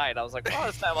 freaking died. I was like, oh,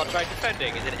 this time I'll try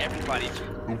defending, and then everybody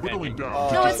The whittling down.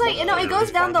 Oh, No, it's like, you know, it goes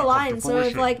down the line. So if,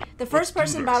 fruition. like, the first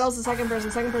Let's do person this. battles the second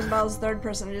person battles the third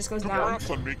person, it just goes down. Congrats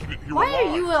on making it here Why alive.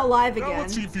 are you alive Now again?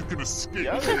 let's see if you can escape.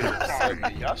 Y'all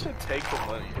should take the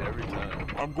money every time.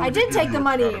 I'm going I to did give take you the a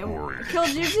money. category. I killed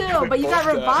you too, but you got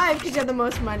Both revived because you had the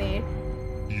most money.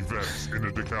 Events in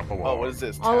a decathlon. Oh, what is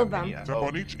this? All of Tap them. me. Tap Oh,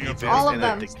 on each answer. All of in a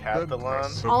them. Then Decathlon?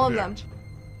 press All of submit. them.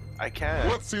 I can't.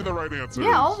 Let's see the right answers.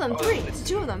 Yeah, all of them. Oh, 3. It's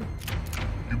 2 of them.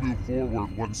 You move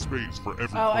forward 1 space for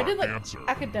every Oh, I correct did like answer.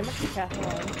 academic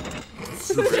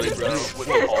decathlon. Really, bro? With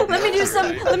all Let me the do some.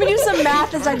 Let me do some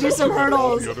math as I do some All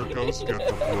hurdles. the other ghosts get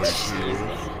to play too.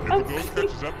 If a ghost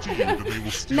catches up to you, then they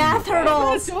will steal Math your ball.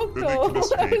 hurdles. Joke Then they though. can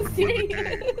escape I was and win the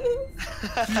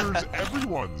serious. Here's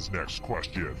everyone's next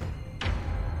question.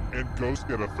 And ghosts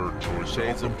get a third choice to help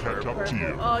Shades them of catch up to Purple.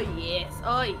 you. Oh yes.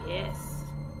 Oh yes.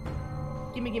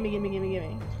 Gimme.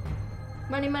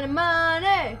 Money, money,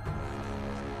 money.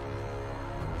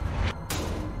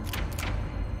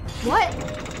 What?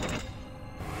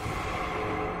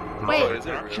 Girl, Wait. I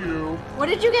got you. What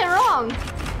did you get wrong?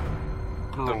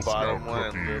 Girl The bottom Scout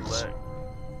one. cookies.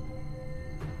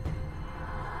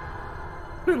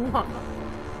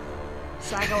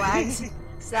 Sagalags.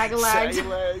 Sagalags.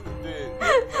 Sagalags,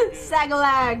 dude.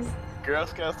 Sagalags. Girl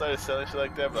Scouts started selling shit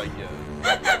like that, but like, yo,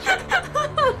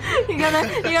 You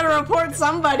gotta report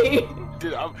somebody.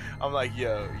 dude, I'm like,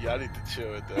 yo, y'all need to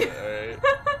chill with that, alright?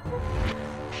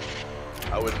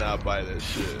 I would not buy that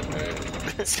shit, alright?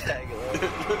 Sagalag.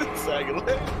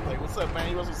 Sagalag. Like, what's up, man?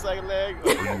 You want some Sagalag?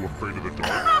 Are you afraid of the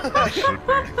dark? You should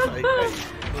be. Like, hey,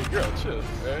 little girl, chill,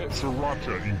 alright?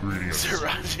 Sriracha ingredients.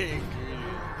 Sriracha ingredients.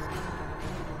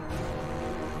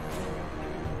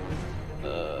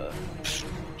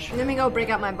 Let me go break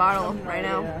out my bottle right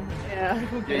now. Yeah.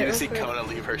 Yeah, you see Kona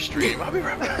leave her stream. I'll be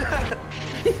right back.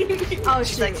 Oh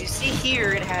She's like, shoot. you see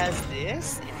here, it has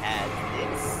this, it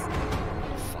has this.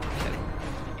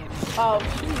 Fuck. Oh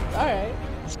shoot. All right.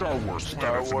 Star Wars Star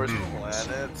planets Wars and moons.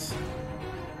 planets.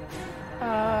 I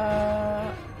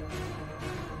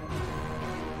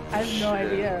have no Shit.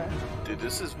 idea. Dude,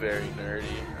 this is very nerdy.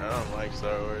 I don't like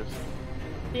Star Wars.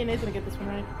 DNA's gonna get this one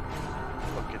right.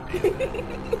 Fucking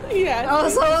DNA. Yeah. Oh,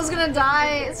 Solo's gonna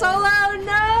die. Solo,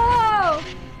 no!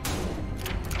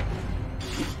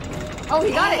 Oh,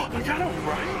 he got it. You got him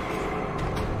right.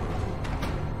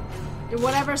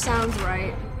 Whatever sounds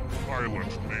right. Island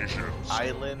nations.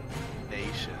 Island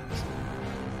nations.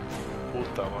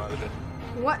 Puta madre.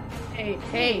 What?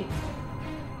 Hey.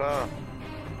 Huh.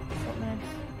 What's up, Max?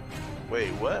 Wait,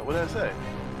 what? What did I say?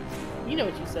 You know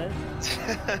what you said.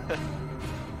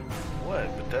 What?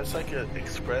 But that's like an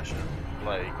expression.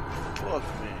 Like, fuck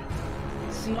me.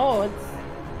 No, it's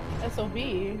SOB.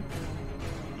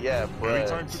 Yeah, but.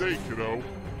 Anytime today, kiddo.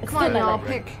 It's Come on, still not y'all, like-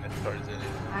 pick. That starts in it.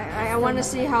 I want to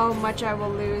see how much I will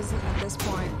lose at this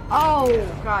point. Oh,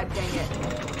 god dang it.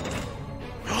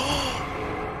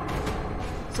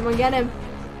 Someone get him.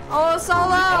 Oh, Solo!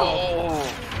 Oh!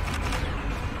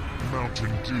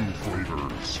 Mountain Dew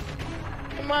flavors.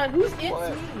 Come on, who's it's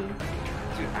What? me?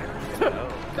 Dude, I don't know.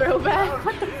 Throwback.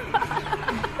 What the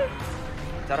fuck?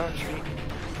 I don't drink.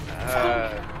 I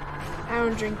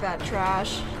don't drink that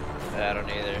trash. I don't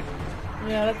either.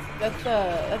 Yeah, that's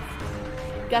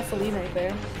gasoline right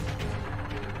there.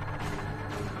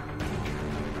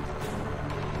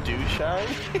 Douchey?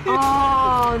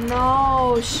 Oh,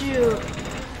 no, shoot.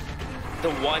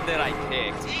 The one that I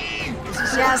picked.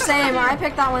 Yeah, same. I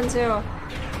picked that one too.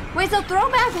 Wait, so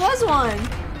Throwback was one.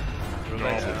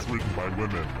 Novels written by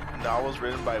women. Novels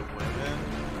written by women?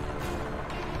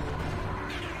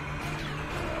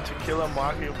 To Kill a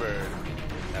Mockingbird.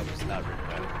 That was not written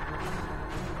by me.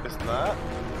 It's not?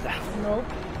 Nope.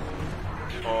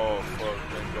 Oh, fuck.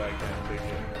 Thank God I can't pick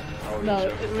it. I was No,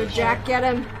 joking. it was Jack, get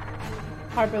him.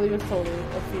 Harper Lee was totally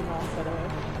a female, by the way.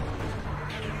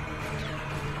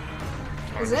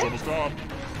 Time Is it? almost up.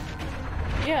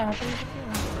 Yeah, Harper Lee's a female.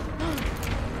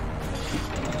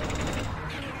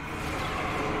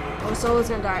 Oh, Solo's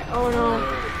gonna die. Oh no.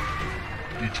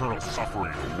 Eternal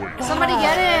suffering awaits. Somebody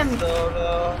get him.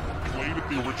 Played at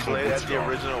the original Played at the Woodstock.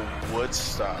 original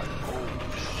Woodstock. Oh,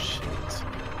 shit.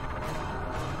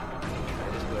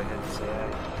 Just go ahead and say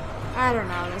I don't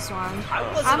know this one. I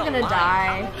wasn't I'm gonna alive.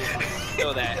 die.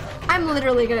 Know that. I'm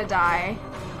literally gonna die.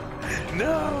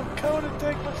 No! Conan,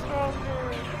 take my strong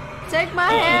hand! Take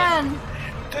my hand.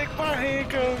 Take my hand,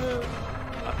 Conan!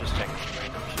 I'm just checking some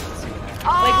random shit to see what happens.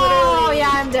 Oh, Like, literally.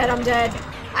 yeah, I'm dead. I'm dead.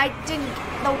 I didn't.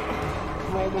 No.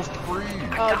 You're almost free.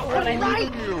 Oh, what I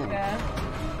Right. needed. Yeah.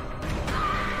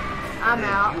 I'm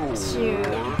out. You're Shoot.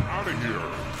 out of here.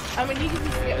 I mean, you can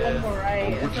just get one more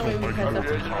right. That's the way we catch up.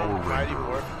 Original Mighty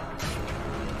Morphin.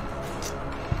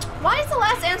 Why is the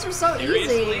last answer so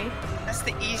Seriously? easy? That's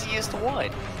the easiest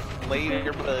one.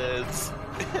 Later, buds.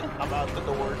 I'm out the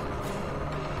door.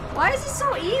 Why is it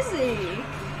so easy?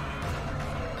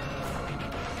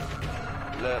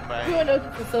 Look, Who man. knows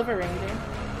it's the Silver Ranger?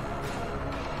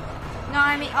 No,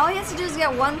 I mean, all he has to do is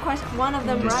get one of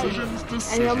them right,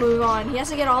 Decisions. and he'll move on. He has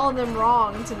to get all of them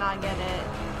wrong to not get it.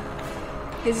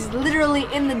 Because he's literally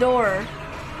in the door.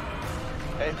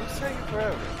 Hey, who's taking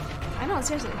forever? I know,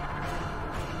 seriously.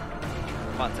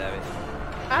 Come on, Tabby.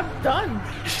 I'm done.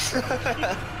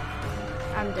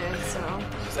 I'm dead, so.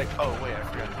 She's like, oh wait, I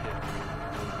forgot to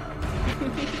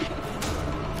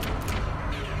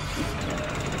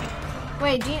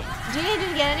Wait, Genie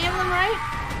didn't get any of them right?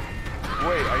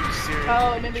 Wait, are you serious?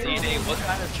 Oh, maybe DNA, what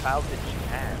kind of child did you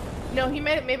have? No, he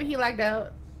made it. Maybe he lagged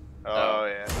out. Oh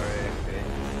yeah,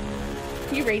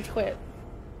 right. He rage quit.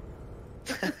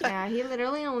 Yeah, he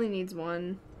literally only needs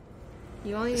one.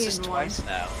 You only This need is one. twice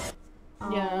now.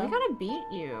 Oh, Yeah. we gotta beat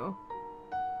you.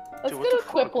 Let's Dude, get what a the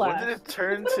quick fuck? When laugh. did it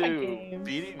turn Look at that to game.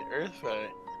 beating Earthfight?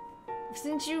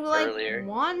 Since you like Earlier.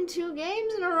 won 2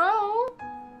 games in a row.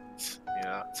 You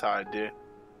know, that's how I do.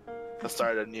 I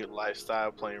started a new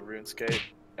lifestyle playing RuneScape.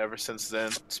 Ever since then,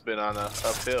 it's been on a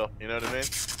uphill. You know what I mean?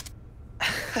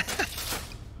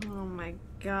 Oh my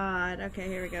god. Okay,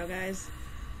 here we go, guys.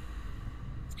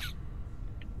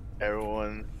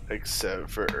 Everyone except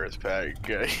for Earthpack.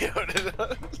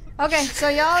 Okay, so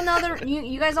y'all know the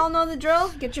you guys all know the drill.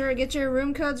 Get your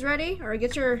room codes ready, or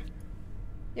get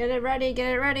it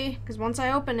ready. Because once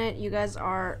I open it, you guys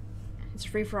it's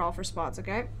free for all for spots.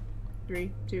 Okay,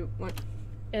 3, 2, 1.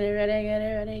 Get it ready, get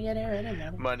it ready, get it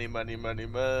ready. Money, money, money,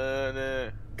 money.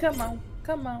 Come on,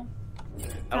 come on.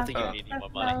 I don't think you need any more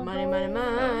money. Money, money,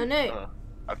 money.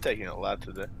 I'm taking a lot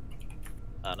today.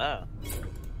 I know.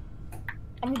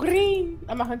 I'm green.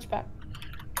 I'm a hunchback.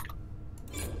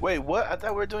 Wait, what? I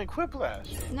thought we were doing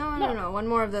Quiplash. No. One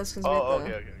more of this because we Oh, have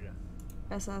okay.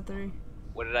 That's not 3.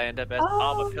 What did I end up as? Oh.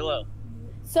 Oh, a pillow.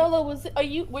 Solo,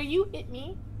 were you it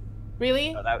me?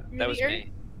 Really? Oh, that was Really?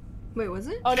 me. Wait, was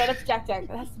it? Oh no, that's Jack. That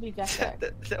has to be Jack.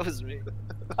 that was me.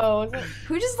 Oh, is it?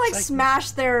 Who just like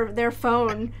smashed their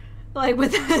phone, like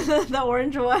with the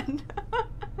orange one?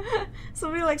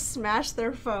 Somebody like smashed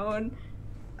their phone.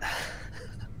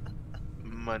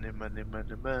 Money, money,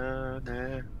 money,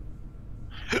 money.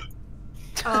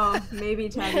 Oh, maybe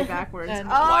Tabby backwards. And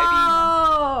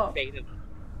Oh!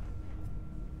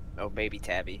 Oh, baby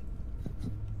Tabby.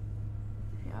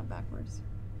 Yeah, backwards.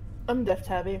 I'm Deaf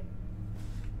Tabby.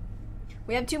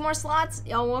 We have 2 more slots.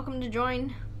 Y'all welcome to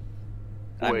join.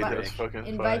 Wait, I'm that's fucking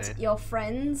Invite funny. your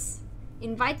friends.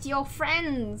 Invite your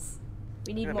friends.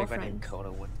 We need I'm more gonna make my name friends.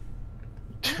 Kona one.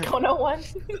 Kona one.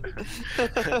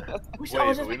 Wait,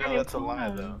 but we know that's a lie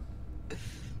though.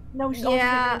 No, we should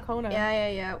Yeah, all Kona.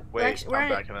 yeah. Wait, we're I'm in,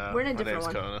 backing out. We're in a My different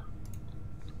name's one. Kona.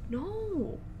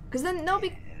 No, because then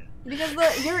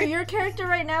because your character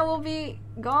right now will be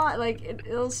gone. Like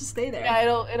it'll just stay there. Yeah,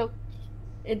 it'll.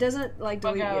 It doesn't like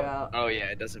delete you out. out. Oh yeah,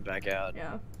 it doesn't back out.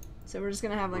 Yeah. So we're just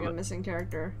gonna have like a missing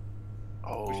character.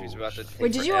 Oh, Which was about to take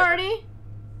Wait, did you forever. already?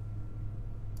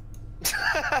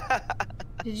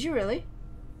 Did you really?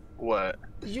 what?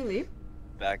 Did you leave?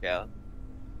 Back out.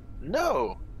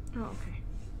 No, Oh, okay.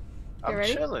 I'm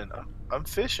ready? chilling. I'm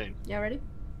fishing. Yeah, ready?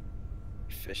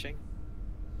 Fishing?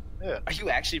 Yeah. Are you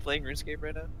actually playing RuneScape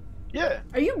right now? Yeah.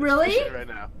 Are you really? Fishing right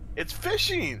now. It's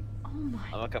fishing. Oh my.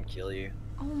 I'm gonna come kill you.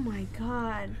 Oh my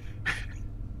god.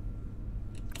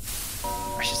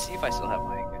 I should see if I still have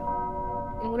my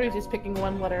account. I'm literally just picking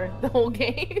one letter the whole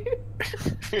game.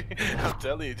 I'm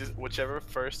telling you, just whichever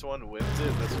first one wins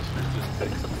it, that's what you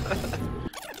just pick.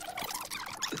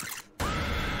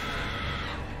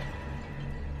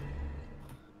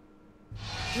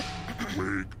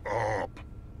 Wake up.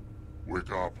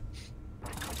 Wake up.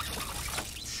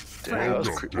 Damn, that was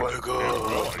Wake quick. up. Wake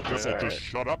Well, up. I guess I'll just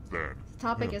shut up then.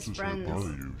 Topic Yeah, is since I friends. bother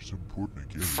you, it's important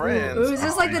again. Friends. Ooh, is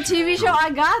this like the TV show? I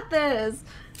got this.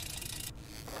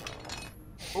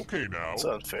 Okay, now. That's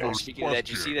unfair. First Speaking of that,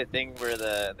 did you see question. that thing where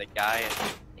the guy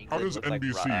in How England does looked like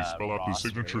NBC spell out the Ross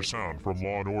signature really? sound from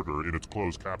Law & Order in its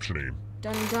closed captioning?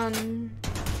 Dun dun.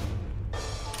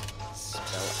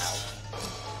 Spell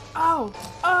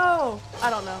Oh, I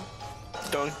don't know.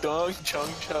 Dunk dunk, chung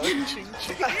chung, ching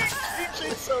ching.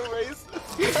 DJ's so racist.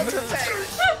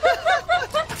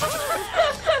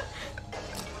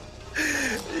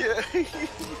 Yeah.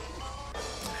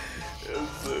 It was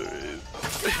so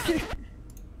racist.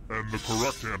 And the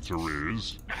correct answer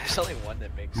is... There's only one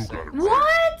that makes Who sense. got it right?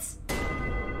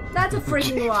 What? That's a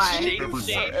freaking lie. Everyone.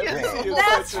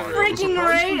 That's freaking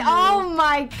right. Oh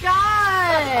my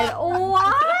god.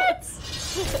 What?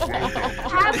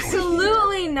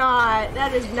 Absolutely not.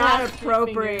 That is not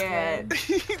appropriate.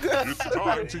 It's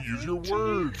time to use your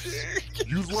words.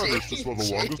 Use letters to spell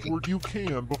the longest word you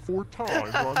can before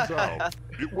time runs out.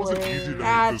 It wasn't easy to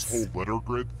make this whole letter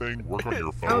grid thing work on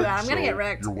your phone. Oh god, I'm gonna so get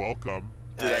wrecked. You're welcome.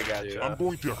 Dude, I got you. I'm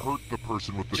going to hurt the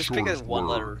person with the Just pick a shortest one word.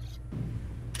 letter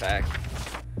back.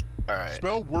 Alright.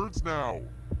 Spell words now.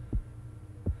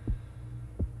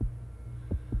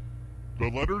 The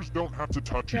letters don't have to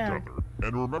touch each other.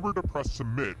 And remember to press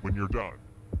submit when you're done.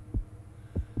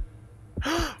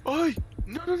 Oi!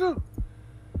 No.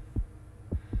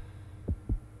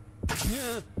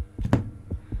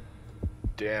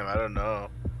 Damn, I don't know.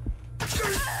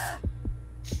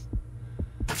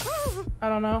 I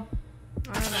don't know.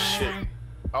 I don't know. Shit.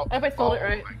 Oh, I hope I spelled it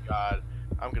right. Oh my god.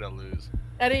 I'm gonna lose.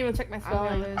 I didn't even check my I'm gonna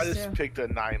spelling. lose I just too. picked a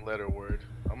 9-letter word.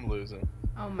 I'm losing.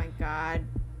 Oh my god.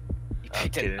 You I'm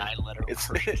picked a kidding. 9-letter It's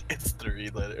word. it's 3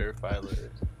 or 5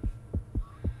 letters.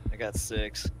 I got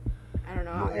 6. I don't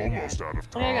know. You're I'm gonna almost get. out of I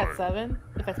think I time. got 7,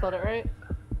 if I spelled it right.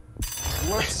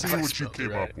 Let's see I what you spelled it came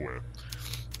right. up with.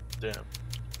 Damn.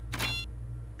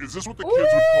 Is this what the kids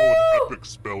would call an epic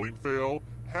spelling fail?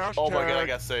 Hashtag Oh my god, I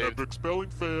got saved. epic spelling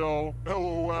fail.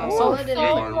 LOL. Oh, Sola didn't.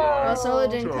 Am I right? Oh, Sola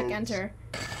didn't click Jokes. enter.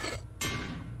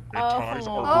 And ties are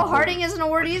Oh, rewarded. Harding isn't a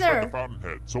word I just read either. the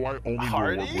Fountainhead, so I only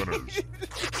Hardy? reward winners.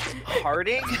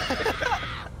 Harding?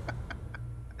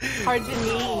 Hard to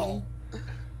name.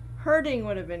 Hurting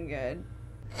would have been good.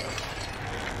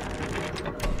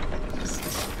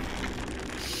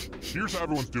 Here's how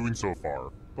everyone's doing so far.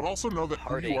 But also know that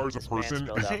who you are as a This man person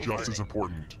spelled is out just Harding. as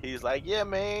important. He's like, yeah,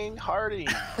 man, Hardy.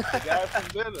 The guy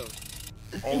from Venom.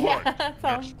 Alright, Yeah,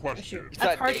 sounds- next question. It's That's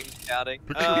not hard. name counting.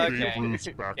 Picture Okay. Babe Ruth's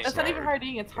backside. That's not even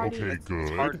Harding, it's Harding. Okay, It's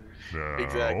good. Harding. Now,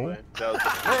 Exactly. That was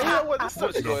you know what? This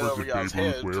what stuff's going numbers over did y'all's Babe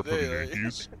Ruth heads wear for the today.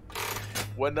 Yankees?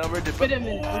 What number did Wait a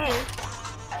minute, okay.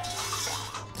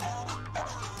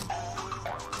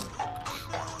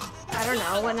 I don't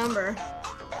know what number.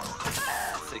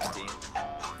 16.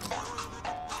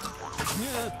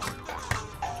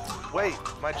 Wait,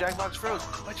 my Jackbox froze.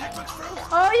 My Jackbox froze.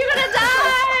 Oh, you're gonna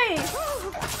die!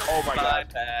 Oh my 5 god.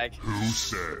 tag. Who I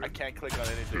said? can't click on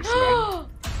anything. This one?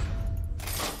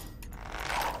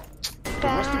 The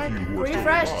rest of you who are still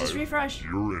Refresh, alive, just refresh.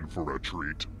 you're in for a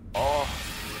treat. Oh,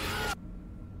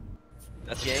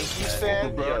 That's Yankees bad.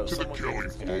 fan. Welcome Yo, back to the someone killing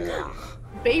get this guy. floor.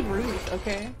 Babe Ruth,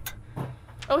 okay.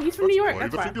 Oh, he's from Let's New York, play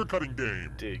that's the fine. finger cutting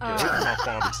game. Dude, Oh. good. I'm not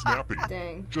fond of snapping.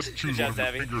 Dang. Just choose Good one job, of your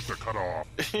Tabby. fingers to cut off.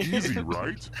 Easy,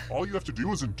 right? All you have to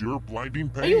do is endure blinding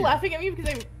pain. Are you laughing at me? Because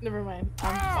I... Never mind. Oh,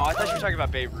 I thought you were talking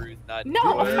about Babe Ruth, not. No!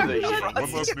 What are I'm they? not-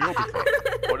 One less nail to cut.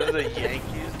 What are the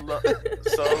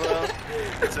Yankees solo?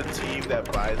 It's a team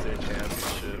that buys their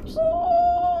championships.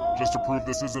 Just to prove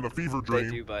this isn't a fever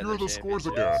dream, do buy here the are the scores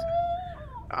championships.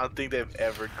 again. I don't think they've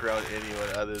ever grown anyone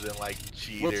other than like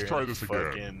Jeter. Let's try and this again.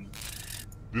 fucking...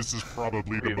 This is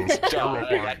probably the Dude, most stop. I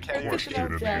terrifying can't question even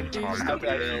in the Jack, dude. entire Stop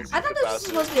that. game. I thought this was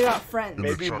supposed to be about friends. And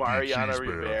the Maybe Chuck E. Mariano Cheese bear.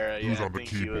 Rivera. Who's Yeah, I on the think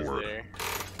he was keyboard? there.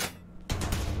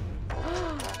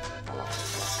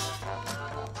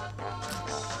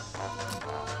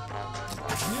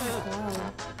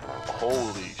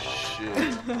 Holy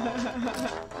shit.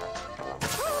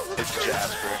 It's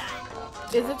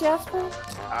Jasper. Is it Jasper?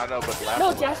 I don't know, but last No,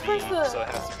 one was Jasper's B, the- so it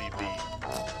has to be B.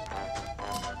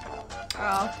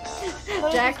 Oh.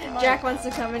 Jack wants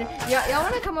to come in. Y'all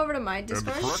want to come over to my And the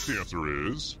Discord? correct answer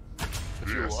is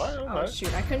this. What? Oh Okay.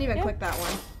 shoot, I couldn't even Yeah. click that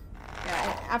one.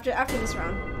 Yeah, after this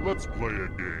round. Let's play a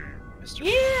game. Mr.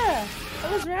 Yeah!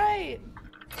 I was right!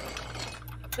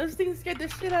 Those things scared the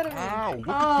shit out of me. Wow, look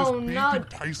Oh, at this big no.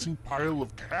 enticing pile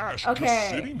of cash Okay. just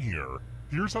sitting here.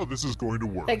 Here's how this is going to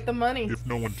work. Take the money. If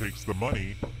no one takes the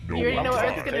money, no You already one know what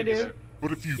dies. Earth's gonna do.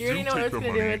 But if you, You already do know what take Earth's the gonna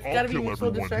money, do. It's I'll gotta be kill mutual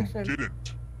everyone who destruction.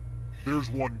 didn't. There's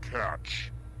one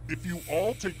catch. If you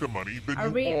all take the money, then Are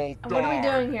you we? all die. What are we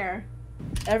doing here?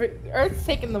 Earth's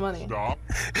taking the money. Stop,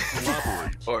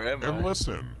 collaborate, Or am and I?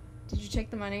 listen. Did you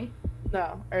take the money?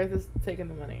 No, Earth is taking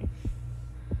the money.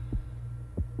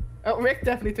 Oh, Rick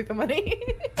definitely took the money.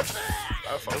 I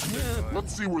fucked it.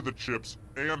 Let's see where the chips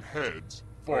and heads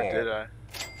fall. Or did I?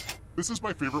 This is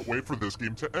my favorite way for this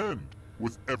game to end,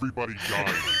 with everybody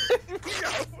dying.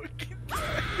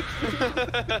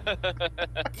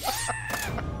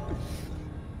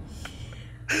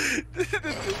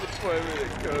 Disappointment in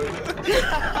code.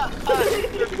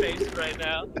 Your face right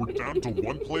now. We're down to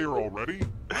one player already?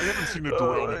 I haven't seen it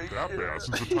derailment that bad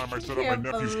since the time I set up my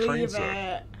nephew's train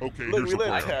set. Okay, Look, here's we the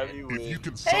let plan. Tabby If win. you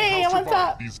can Hey, somehow what's survive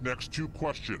up? these next 2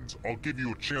 questions, I'll give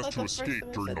you a chance That's to the first escape time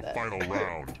I during said the that. final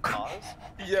round. Pause.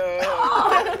 Yeah.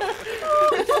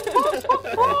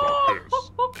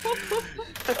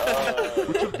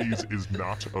 Which of these is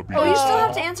not a Oh, you Beatles still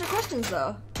have song? to answer questions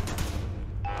though.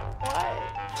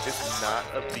 Why? It's not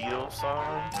a Beatles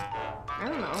song. I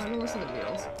don't know. I don't listen to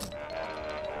Beatles.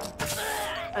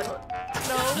 I don't.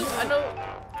 No, I know.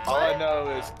 All I know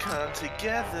is come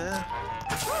together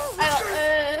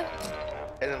I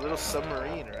don't. in a little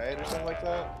submarine, right, or something like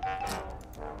that.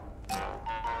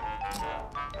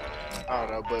 I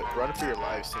don't know, but Run for Your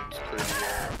Life seems pretty.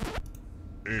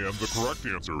 And the correct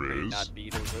answer Not is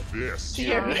Beatles. this. Do you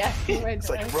hear me asking right It's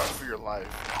like there? Run for Your Life.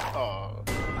 Oh.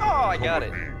 Oh, I got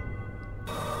it.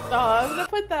 Oh, I was gonna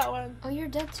put that one. Oh, you're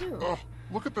dead too. Oh,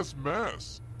 look at this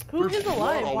mess. Who There's is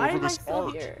alive? blood all Why over am I this still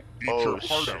art. here? Eat Oh, your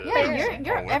heart shit. out. Yeah,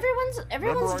 Paul. everyone's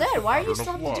Memorize dead. the Why do you pattern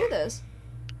still of have to do blood. this?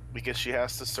 Because she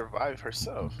has to survive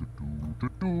herself.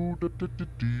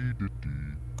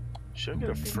 She'll get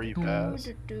a free pass.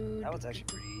 That was actually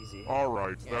pretty easy.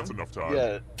 Alright, that's enough time.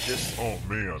 Yeah, just Oh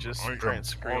man, Just I am print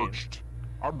screen. parched.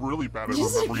 I'm really bad at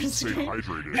Just remembering to print stay screen.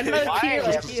 hydrated. I'm not Why? here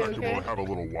Just like a you, second while I okay? have a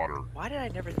little water. Why did I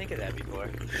never think of that before?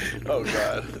 oh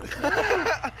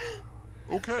god.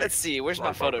 Okay. Let's see, where's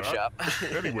my Sorry about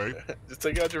Photoshop? Anyway, Just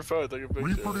take out your phone, take a picture.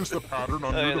 reproduce the pattern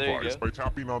on Oh, your there you device go. by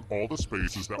tapping on all the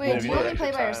spaces that Wait, will do you work. only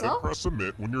play by Then Then yourself? press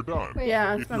submit when you're done. Wait.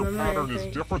 Yeah, it's If my your memory pattern is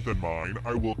thing. different than mine,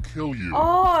 I will kill you.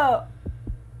 Oh!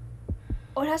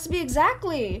 Oh, it has to be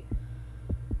exactly.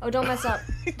 Oh, don't mess up.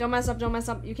 Don't mess up, don't mess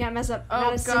up. You can't mess up. Oh, Not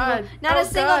a God. single, not Oh, a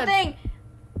single God. thing.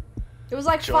 It was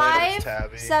like Join us, 5,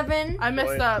 Tabby. 7. I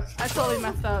messed up. I totally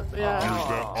messed up. Yeah. Here's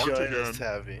that art Join us, again,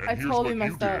 Tabby. and I here's totally what you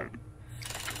messed up. did.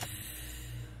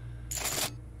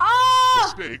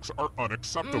 Oh! Mistakes are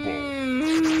unacceptable.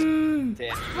 Mm.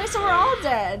 Damn. Wait, so we're all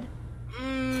dead.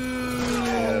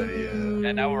 Hell yeah.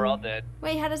 And now we're all dead.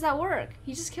 Wait, how does that work?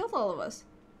 He just killed all of us.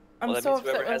 I'm Well, that so means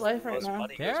whoever upset with has the life right most now.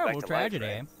 money goes back Terrible to tragedy.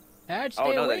 life, right? I'd Oh, stay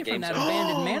no, that away from game's that over.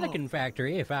 abandoned mannequin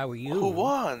factory if I were you. Who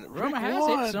won? Rumor Rick has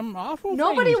won. it some awful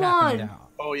Nobody things happened won. down.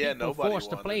 Oh yeah, People nobody forced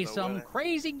won. to play There's no some winner.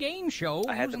 crazy game show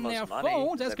I had the using most their money.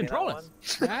 phones Does as that mean I controllers.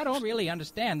 I don't really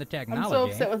understand the I'm technology. so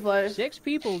upset with life. 6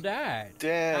 people died.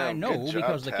 Damn. I know good job,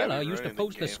 because the Tabby, killer used to ruining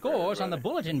post the game for scores on the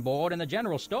everybody. bulletin board in the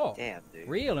general store. Damn, dude.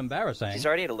 Real embarrassing. She's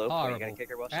already at a low point. You Horrible. gotta kick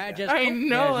her while she's I down. just I hope know,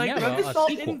 there's like, never let a me salt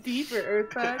sequel. in deeper,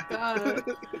 Earthpack. God.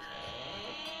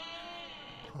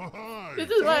 Hi, This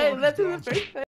is why I left in the Johnson. first place.